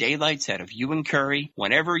ever-loving daylights out of you and Curry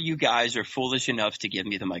whenever you guys are foolish enough to give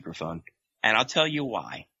me the microphone. And I'll tell you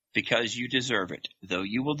why. Because you deserve it. Though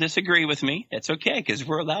you will disagree with me, that's okay, because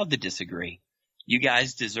we're allowed to disagree. You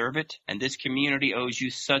guys deserve it, and this community owes you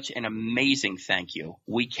such an amazing thank you.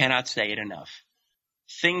 We cannot say it enough.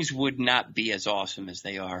 Things would not be as awesome as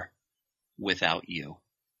they are without you.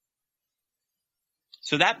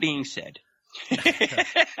 So that being said.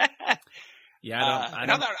 Yeah, I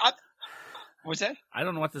don't what's that? I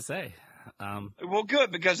don't know what to say. Well,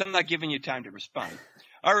 good, because I'm not giving you time to respond.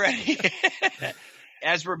 All right.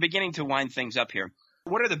 As we're beginning to wind things up here,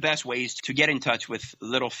 what are the best ways to get in touch with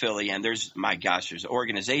LittlePhilly? And there's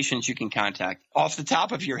organizations you can contact off the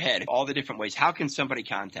top of your head, all the different ways. How can somebody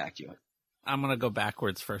contact you? I'm going to go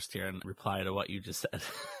backwards first here and reply to what you just said.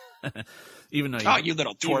 Even though you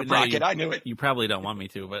little twerp rocket, I knew it. You probably don't want me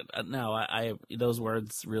to, but no, I those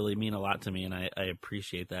words really mean a lot to me, and I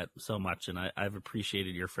appreciate that so much, and I've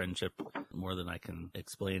appreciated your friendship more than I can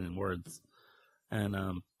explain in words.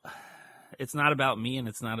 And it's not about me, and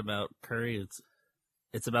it's not about Curry.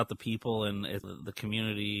 It's about the people and the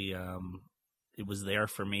community. It was there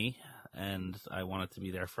for me, and I want it to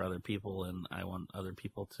be there for other people, and I want other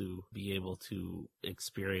people to be able to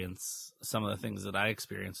experience some of the things that I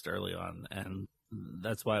experienced early on, and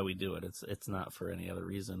that's why we do it. It's not for any other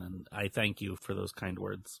reason, and I thank you for those kind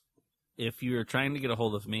words. If you're trying to get a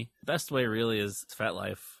hold of me, best way really is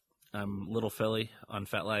FetLife. I'm LittlePhilly on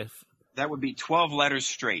FetLife. That would be 12 letters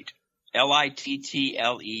straight.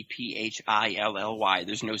 LittlePhilly.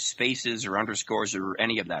 There's no spaces or underscores or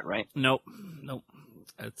any of that, right? Nope.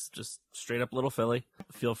 It's just straight up LittlePhilly.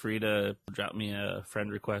 Feel free to drop me a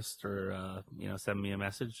friend request or send me a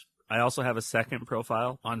message. I also have a second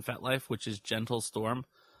profile on FetLife, which is Gentle Storm,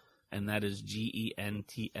 and that is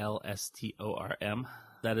GentlStorm.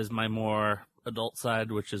 That is my more adult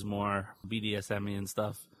side, which is more BDSM-y and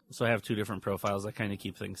stuff. So I have two different profiles. I kind of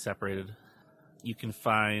keep things separated. You can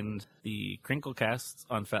find the Crinklecast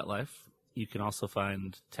on FetLife. You can also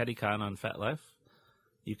find TeddyCon on FetLife.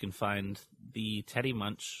 You can find the Teddy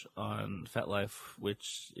Munch on FetLife,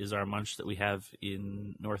 which is our munch that we have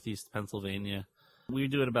in Northeast Pennsylvania. We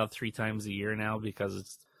do it about 3 times a year now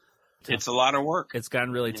because it's a lot of work. It's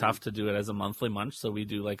gotten really tough to do it as a monthly munch, so we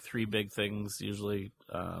do like 3 big things. Usually,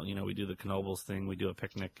 we do the Knoebels thing, we do a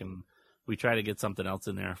picnic, and we try to get something else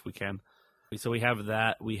in there if we can. So we have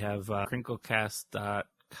that. We have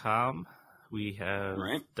crinklecast.com. We have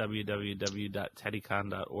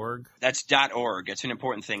www.teddycon.org. That's .org. That's an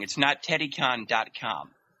important thing. It's not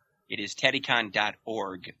teddycon.com. It is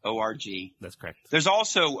teddycon.org, O-R-G. That's correct. There's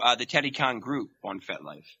also the TeddyCon group on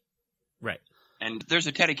FetLife. Right. And there's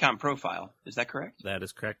a TeddyCon profile. Is that correct? That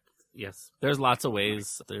is correct. Yes. There's lots of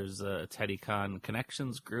ways. There's a TeddyCon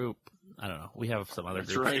Connections group. I don't know. We have some other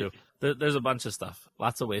groups too. There's a bunch of stuff.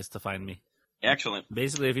 Lots of ways to find me. Excellent.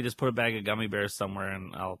 Basically, if you just put a bag of gummy bears somewhere,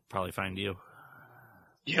 and I'll probably find you.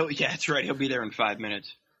 Yeah, that's right. He'll be there in 5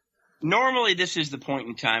 minutes. Normally, this is the point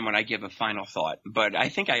in time when I give a final thought, but I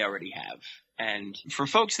think I already have. And for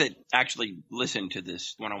folks that actually listen to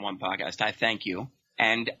this one-on-one podcast, I thank you.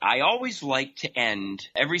 And I always like to end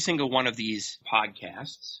every single one of these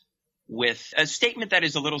podcasts with a statement that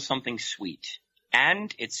is a little something sweet.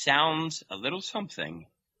 And it sounds a little something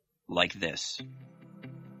like this.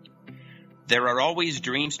 There are always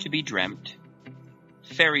dreams to be dreamt,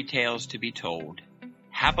 fairy tales to be told,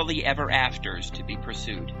 happily ever afters to be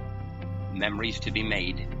pursued, memories to be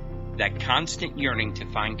made, that constant yearning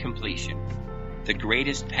to find completion, the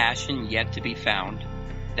greatest passion yet to be found,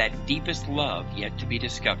 that deepest love yet to be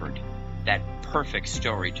discovered, that perfect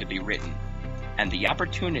story to be written, and the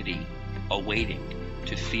opportunity awaiting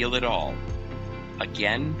to feel it all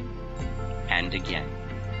again and again.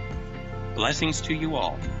 Blessings to you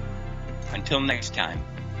all. Until next time,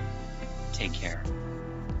 take care.